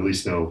now that we at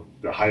least know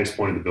the highest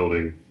point of the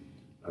building,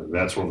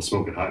 that's where the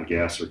smoke and hot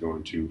gas are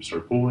going to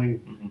start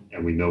pooling,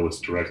 and we know what's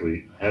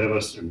directly ahead of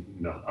us, and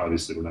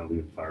obviously we're not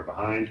leaving the fire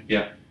behind.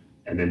 Yeah.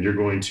 And then you're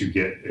going to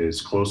get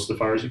as close to the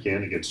fire as you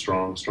can to get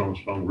strong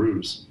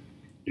roofs.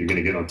 You're going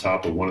to get on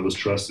top of one of those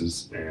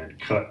trusses and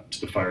cut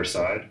to the fire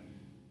side,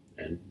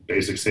 and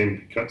basic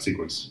same cut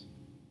sequence.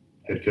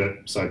 Head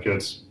cut, side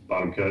cuts,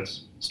 bottom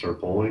cuts, start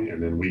pulling,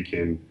 and then we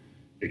can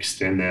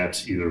extend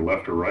that either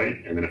left or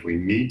right, and then if we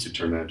need to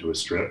turn that into a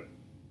strip,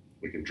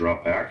 we can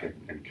drop back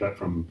and cut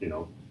from,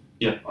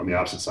 on the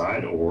opposite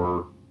side,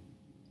 or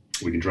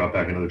we can drop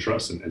back another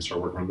truss and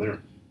start working from there.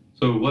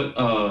 So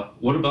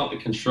what about the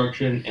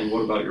construction and what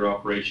about your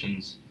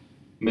operations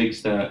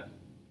makes that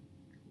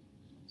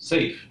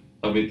safe?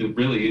 I mean,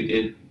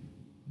 really,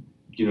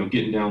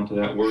 getting down to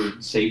that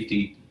word,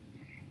 safety,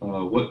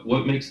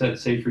 what makes that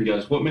safe for you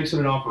guys? What makes it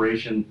an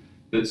operation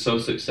that's so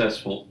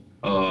successful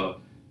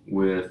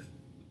with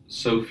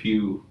so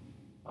few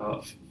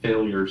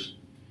failures?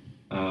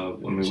 We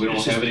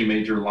don't have any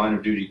major line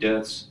of duty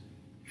deaths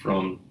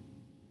from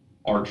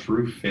arched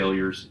roof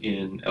failures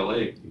in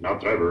LA. Not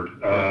that I've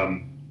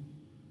heard.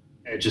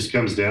 It just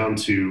comes down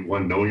to,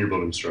 one, knowing your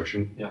building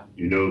construction. Yeah.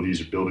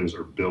 These buildings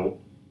are built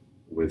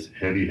with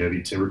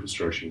heavy timber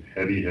construction,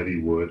 heavy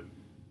wood,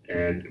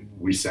 and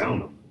we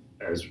sound them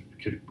as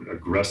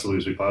aggressively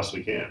as we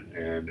possibly can.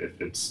 And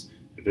if it's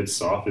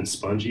soft, it's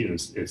spongy, and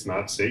it's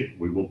not safe,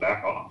 we will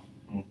back off.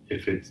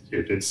 If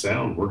it's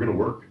sound, we're going to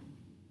work,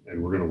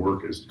 and we're going to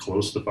work as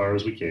close to the fire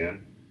as we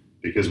can,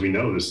 because we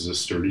know this is a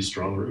sturdy,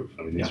 strong roof.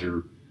 I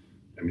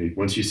mean,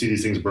 once you see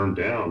these things burned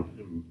down,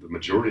 the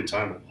majority of the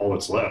time, all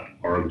that's left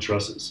are the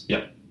trusses.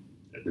 Yeah.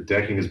 The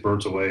decking is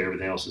burnt away,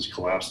 everything else is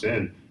collapsed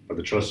in, but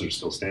the trusses are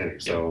still standing.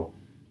 So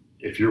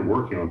if you're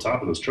working on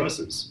top of those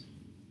trusses,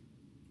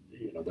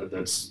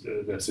 that's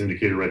an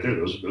indicator right there.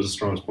 Those are the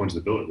strongest points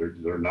of the building.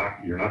 You're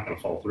not going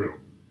to fall through.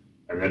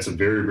 And that's a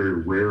very, very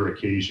rare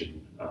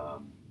occasion.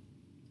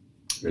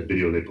 That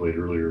video they played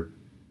earlier,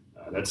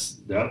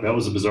 that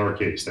was a bizarre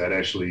case. That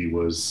actually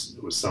was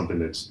something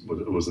that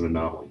was an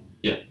anomaly.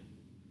 Yeah.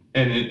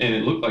 And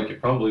it looked like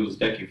it probably was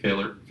decking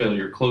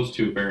failure close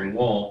to a bearing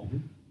wall,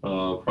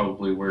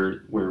 probably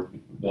where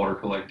water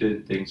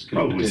collected, things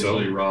could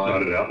potentially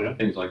rotted out,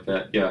 things like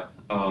that. Yeah,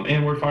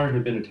 and where fire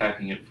had been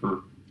attacking it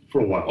for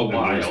a while.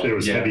 There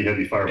was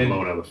heavy fire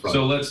blowing out of the front.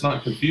 So let's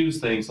not confuse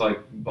things. Like,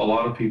 a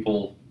lot of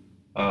people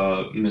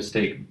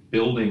mistake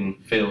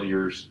building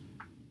failures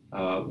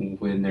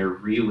when they're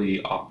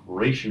really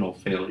operational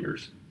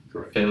failures.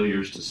 Correct.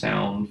 Failures to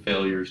sound,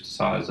 failures to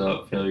size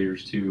up,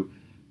 failures to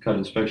cut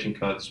inspection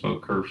cuts,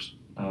 smoke curves,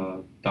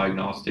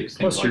 diagnostics,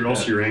 things Plus, like that.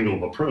 also your angle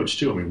of approach,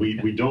 too. I mean,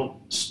 we don't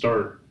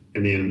start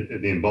in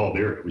the involved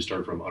area. We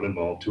start from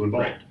uninvolved to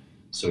involved. Right.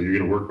 So you're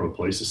going to work from a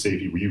place of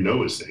safety where you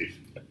know is safe,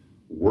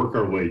 work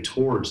our way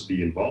towards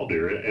the involved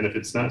area, and if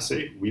it's not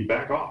safe, we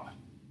back off.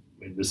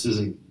 I mean, this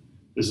isn't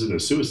a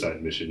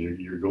suicide mission.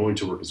 You're going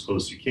to work as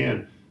close as you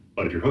can,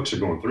 but if your hooks are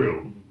going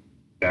through,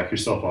 back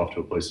yourself off to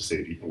a place of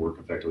safety and work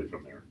effectively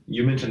from there.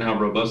 You mentioned how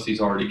robust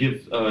these are. To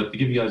give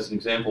you guys an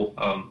example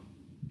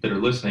that are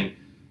listening,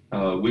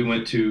 we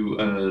went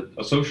to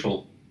a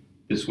social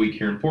this week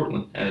here in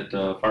Portland at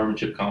a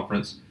firemanship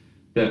conference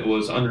that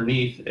was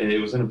underneath. It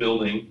was in a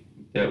building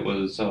that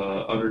was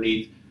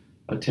underneath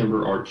a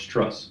timber arch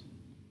truss.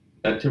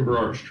 That timber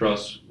arch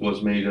truss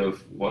was made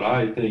of what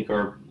I think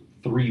are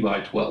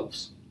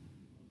 3x12s,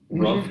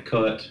 rough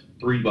cut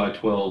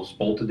 3x12s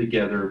bolted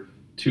together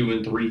 2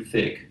 and 3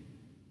 thick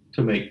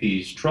to make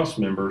these truss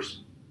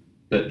members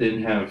that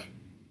then have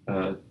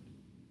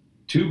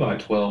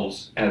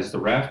 2x12s as the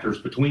rafters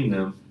between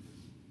them,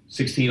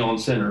 16 on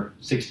center,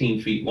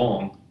 16 feet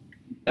long.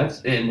 And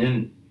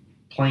then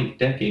plank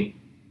decking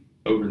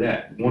over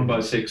that,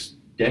 1x6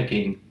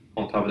 decking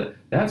on top of that.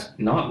 That's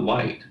not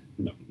light.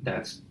 No.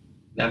 That's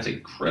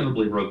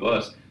incredibly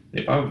robust.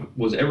 If I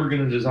was ever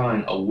going to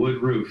design a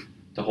wood roof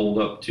to hold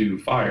up to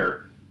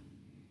fire,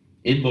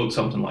 it'd look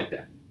something like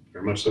that.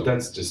 Very much so. But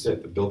that's just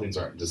it. The buildings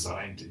aren't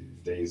designed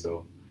these days,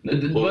 though. But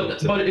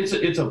it's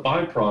a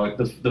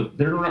byproduct.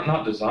 They're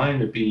not designed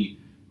to be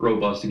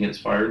robust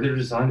against fire. They're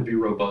designed to be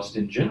robust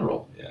in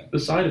general. Yeah. The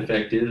side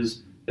effect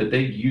is that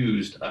they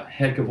used a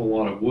heck of a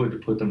lot of wood to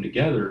put them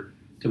together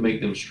to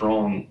make them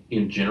strong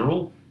in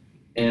general.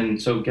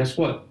 And so guess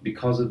what?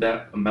 Because of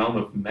that amount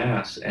of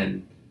mass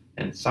and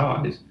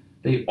size,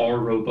 they are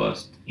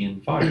robust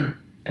in fire.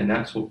 And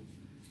that's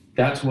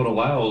what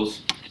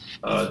allows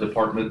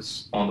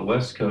departments on the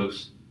West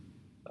Coast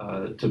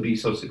to be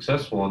so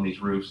successful on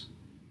these roofs,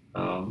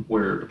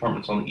 where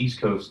departments on the East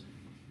Coast,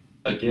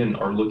 again,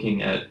 are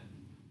looking at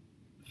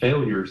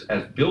failures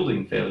as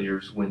building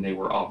failures when they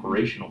were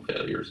operational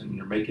failures, and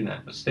they're making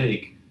that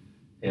mistake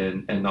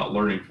and not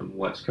learning from the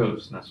West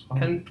Coast, and that's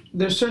fine. And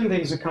there's certain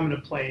things that come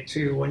into play,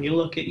 too. When you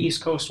look at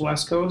East Coast,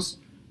 West Coast,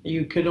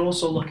 you could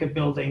also look at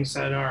buildings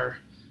that are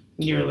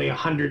nearly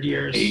 100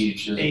 years.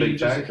 Age is a big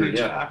factor. huge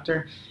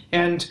factor.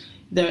 And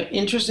the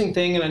interesting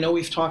thing, and I know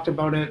we've talked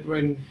about it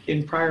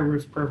in prior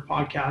Roof Perv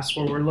podcasts,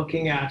 where we're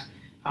looking at,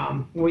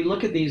 when we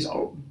look at these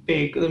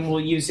big, and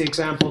we'll use the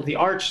example of the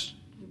arch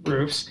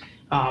roofs,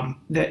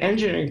 the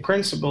engineering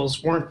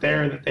principles weren't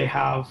there that they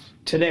have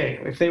today.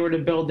 If they were to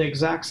build the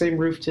exact same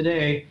roof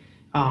today,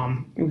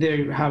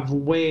 they have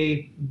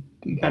way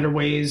better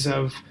ways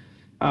of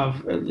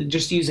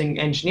just using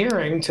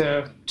engineering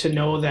to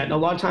know that a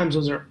lot of times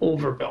those are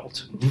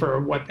overbuilt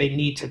for what they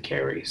need to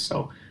carry.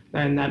 So,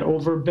 and that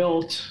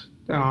overbuilt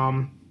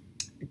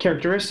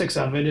characteristics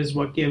of it is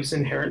what gives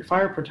inherent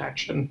fire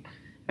protection.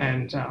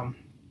 And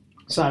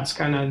so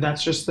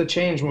that's just the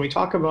change. When we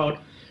talk about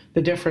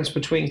the difference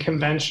between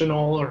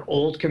conventional or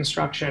old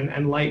construction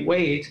and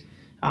lightweight,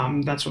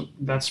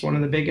 that's one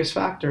of the biggest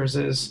factors,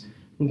 is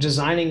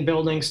designing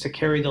buildings to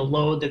carry the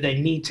load that they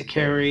need to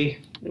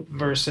carry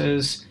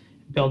versus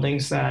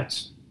buildings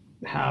that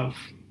have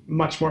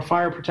much more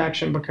fire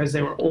protection because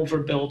they were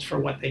overbuilt for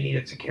what they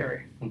needed to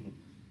carry.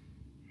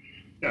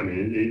 I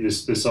mean,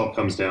 this all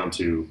comes down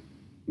to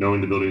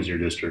knowing the buildings in your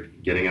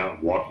district, getting out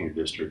and walking your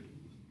district,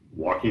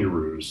 walking your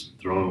roofs,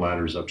 throwing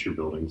ladders up to your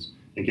buildings,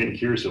 and getting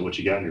curious at what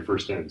you got in your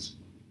first ends.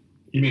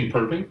 You mean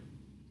perping?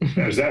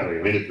 Exactly.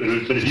 I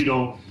mean, but if you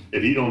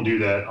don't do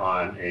that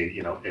on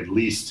at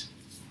least,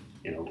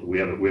 we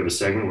have a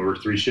segment where we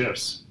work 3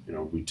 shifts.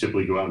 We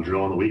typically go out and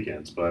drill on the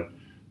weekends, but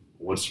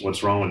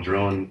what's wrong with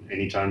drilling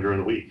anytime during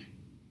the week?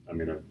 I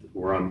mean,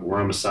 where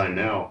I'm assigned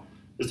now,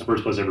 this is the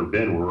first place I've ever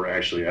been where we're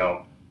actually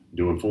out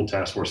doing full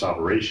task force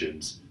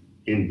operations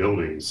in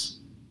buildings,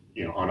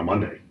 on a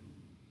Monday.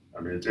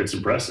 I mean, it's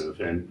impressive.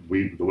 And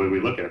the way we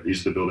look at it,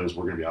 these are the buildings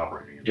we're going to be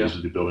operating in. These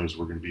are the buildings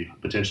we're going to be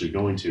potentially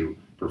going to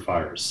for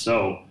fires.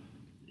 So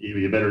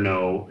you better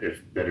know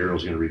if that arrow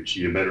is going to reach.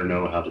 You better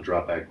know how to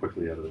drop back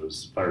quickly out of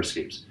those fire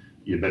escapes.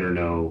 You better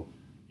know,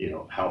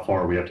 how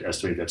far we have to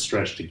estimate that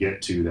stretch to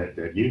get to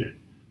that unit.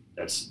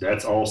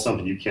 That's all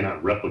something you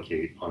cannot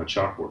replicate on a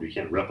chalkboard. You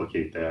can't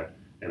replicate that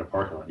in a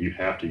parking lot. You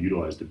have to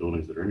utilize the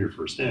buildings that are in your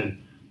first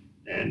end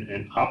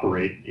and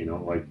operate,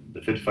 like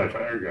the 55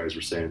 fire guys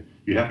were saying,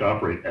 you have to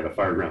operate at a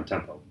fire ground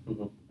tempo.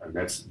 And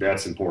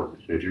that's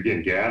important. If you're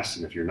getting gas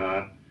and if you're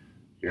not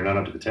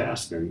up to the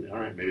task, then all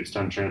right, maybe it's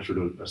time to transfer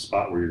to a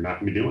spot where you're not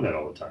going to be doing that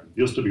all the time.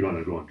 You'll still be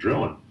going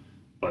drilling,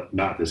 but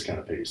not this kind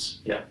of pace.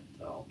 Yeah.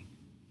 So,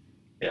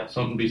 yeah,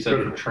 something to be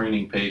said for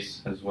training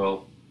pace as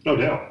well. No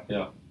doubt.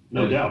 Yeah.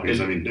 No doubt, because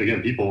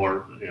again, people are,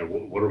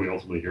 what are we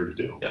ultimately here to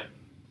do? Yeah.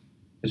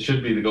 It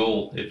should be the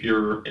goal. If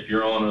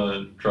you're on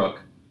a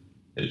truck,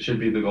 it should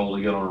be the goal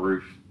to get on a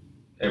roof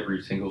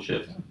every single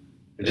shift.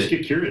 And just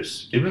get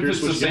curious. Even if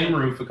it's the same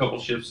roof a couple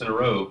shifts in a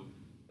row,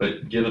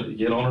 but get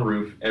on a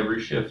roof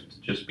every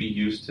shift. Just be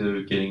used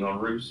to getting on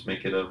roofs.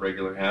 Make it a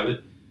regular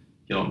habit.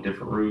 Get on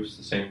different roofs,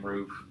 the same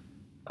roof.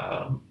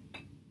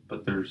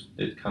 But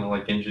it's kind of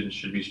like engines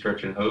should be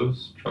stretching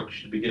hose. Trucks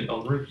should be getting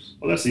on roofs.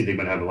 Well, that's the thing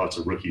about having lots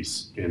of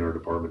rookies in our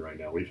department right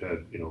now. We've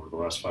had, over the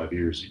last 5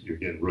 years, you're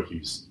getting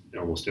rookies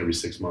almost every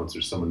 6 months.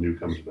 There's someone new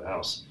coming to the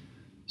house.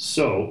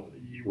 So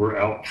we're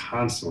out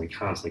constantly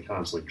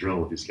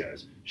drilling with these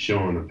guys,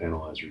 showing them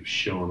panelized roofs,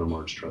 showing them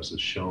arch trusses,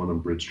 showing them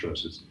bridge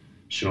trusses,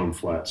 showing them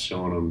flats,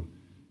 showing them,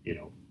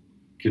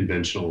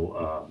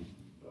 conventional,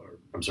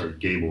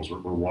 gables. We're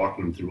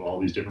walking them through all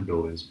these different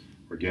buildings.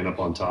 We're getting up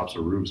on tops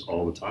of roofs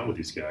all the time with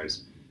these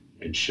guys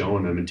and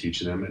showing them and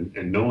teaching them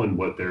and knowing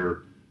what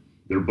their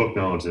book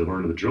knowledge they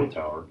learned in the drill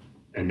tower.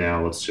 And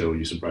now let's show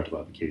you some practical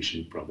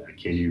application from that.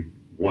 Do you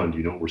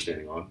know what we're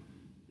standing on?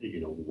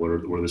 What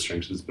are the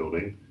strengths of this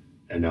building?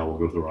 And now we'll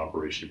go through our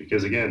operation.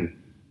 Because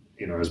again,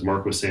 as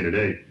Mark was saying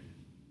today,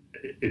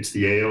 it's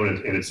the AO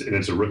and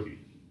it's a rookie.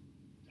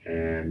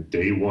 And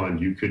day one,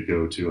 you could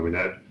go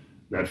to,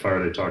 that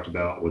fire they talked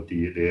about with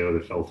the AO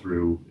that fell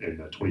through in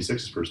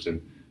 26's first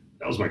in,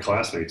 that was my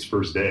classmate's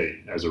first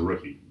day as a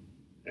rookie.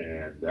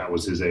 And that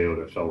was his AO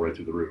that fell right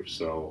through the roof.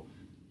 So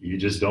you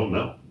just don't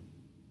know.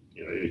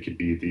 It could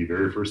be the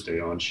very first day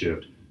on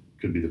shift,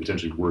 could be the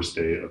potentially worst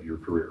day of your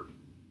career.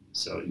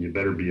 So you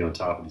better be on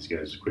top of these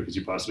guys as quick as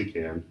you possibly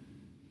can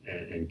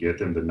and get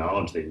them the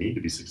knowledge they need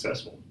to be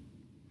successful.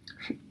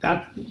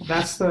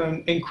 That's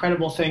the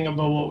incredible thing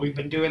about what we've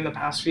been doing the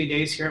past few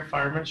days here at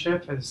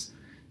Firemanship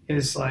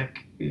is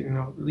like,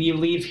 you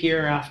leave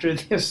here after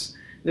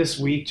this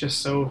week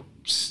just so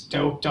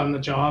stoked on the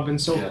job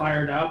and so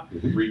fired up.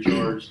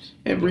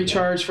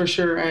 Recharged for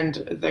sure. And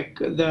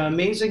the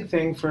amazing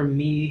thing for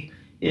me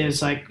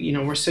is, like,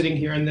 we're sitting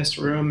here in this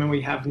room and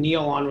we have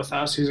Neil on with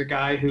us, who's a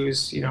guy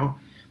who's,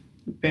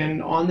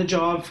 been on the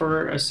job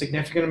for a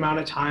significant amount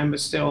of time, but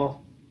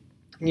still,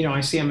 I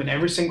see him at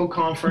every single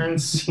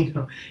conference,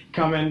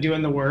 coming,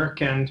 doing the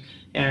work. And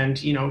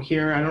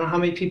here, I don't know how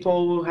many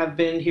people have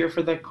been here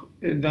for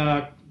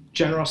the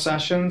general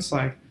sessions,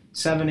 like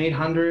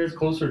 700-800.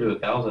 Closer to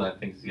 1,000, I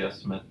think, is the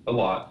estimate. A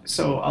lot.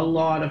 So a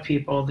lot of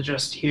people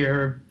just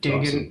here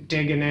digging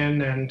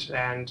in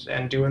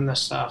and doing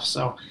this stuff.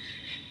 So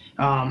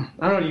I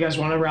don't know. Do you guys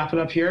want to wrap it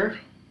up here?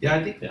 Yeah,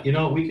 I think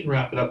we can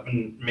wrap it up,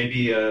 and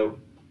maybe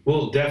we'll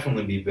we'll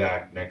definitely be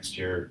back next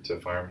year to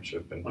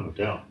firemanship, and No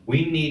doubt.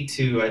 we need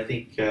to. I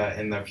think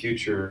in the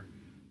future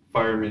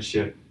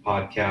firemanship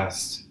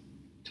podcast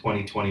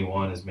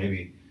 2021 is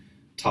maybe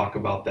talk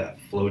about that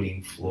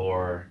floating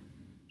floor,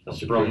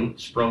 Sprung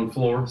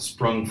floor.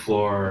 sprung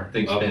floor I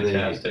think it's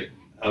fantastic.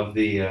 of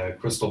the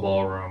Crystal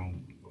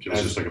Ballroom. It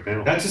was just like a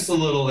panel. That's a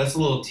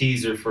little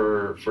teaser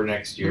for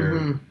next year.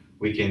 Mhm.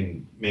 We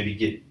can maybe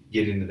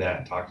get into that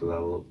and talk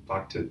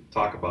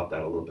about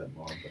that a little bit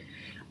more. But.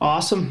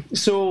 Awesome.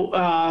 So,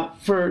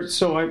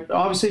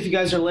 obviously, if you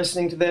guys are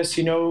listening to this,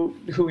 you know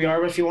who we are.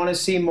 But if you want to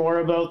see more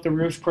about the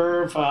Roof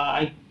Perv,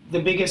 the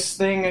biggest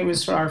thing, it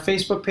was our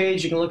Facebook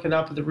page. You can look it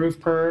up at the Roof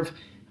Perv.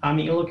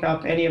 You can look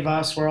up any of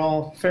us. We're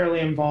all fairly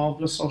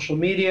involved with social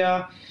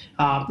media.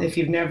 If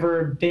you've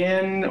never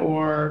been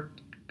or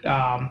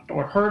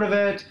heard of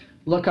it,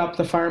 look up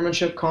the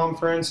Firemanship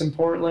Conference in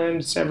Portland.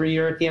 It's every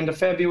year at the end of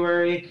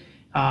February.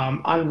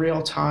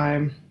 Unreal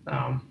time.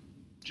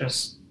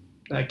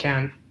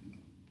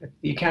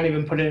 You can't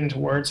even put it into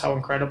words how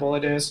incredible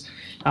it is.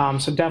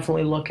 So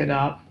definitely look it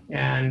up.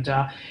 And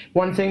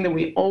one thing that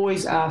we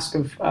always ask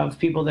of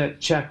people that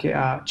check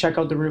out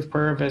the Roof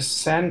Perv is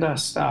send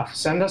us stuff.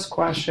 Send us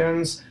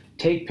questions,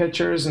 take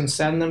pictures, and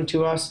send them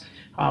to us.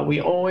 We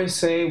always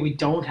say we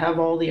don't have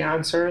all the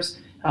answers,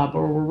 but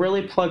we're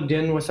really plugged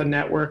in with a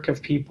network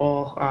of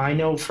people. I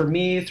know for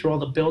me, through all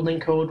the building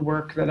code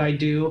work that I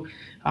do,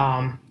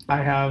 I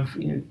have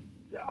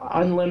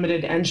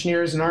unlimited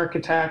engineers and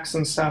architects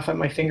and stuff at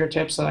my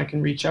fingertips that I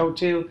can reach out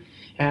to.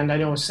 And I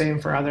know the same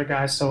for other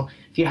guys. So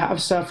if you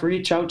have stuff,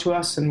 reach out to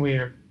us, and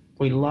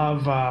we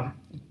love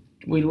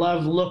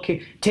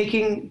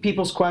taking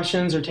people's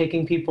questions or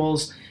taking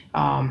people's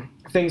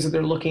things that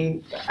they're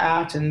looking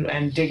at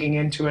and digging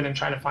into it and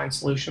trying to find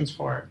solutions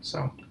for it.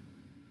 So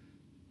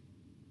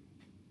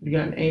you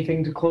got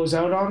anything to close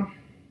out on?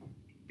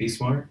 Be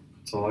smart.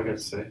 That's all I got to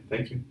say.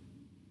 Thank you.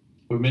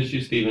 We miss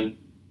you, Stephen.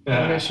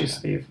 I miss you,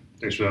 Steve.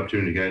 Thanks for the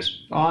opportunity,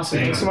 guys. Awesome.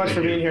 Thanks so much Thank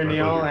for you. being here, My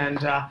Neil. pleasure.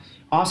 And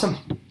awesome.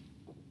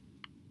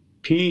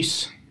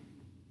 Peace.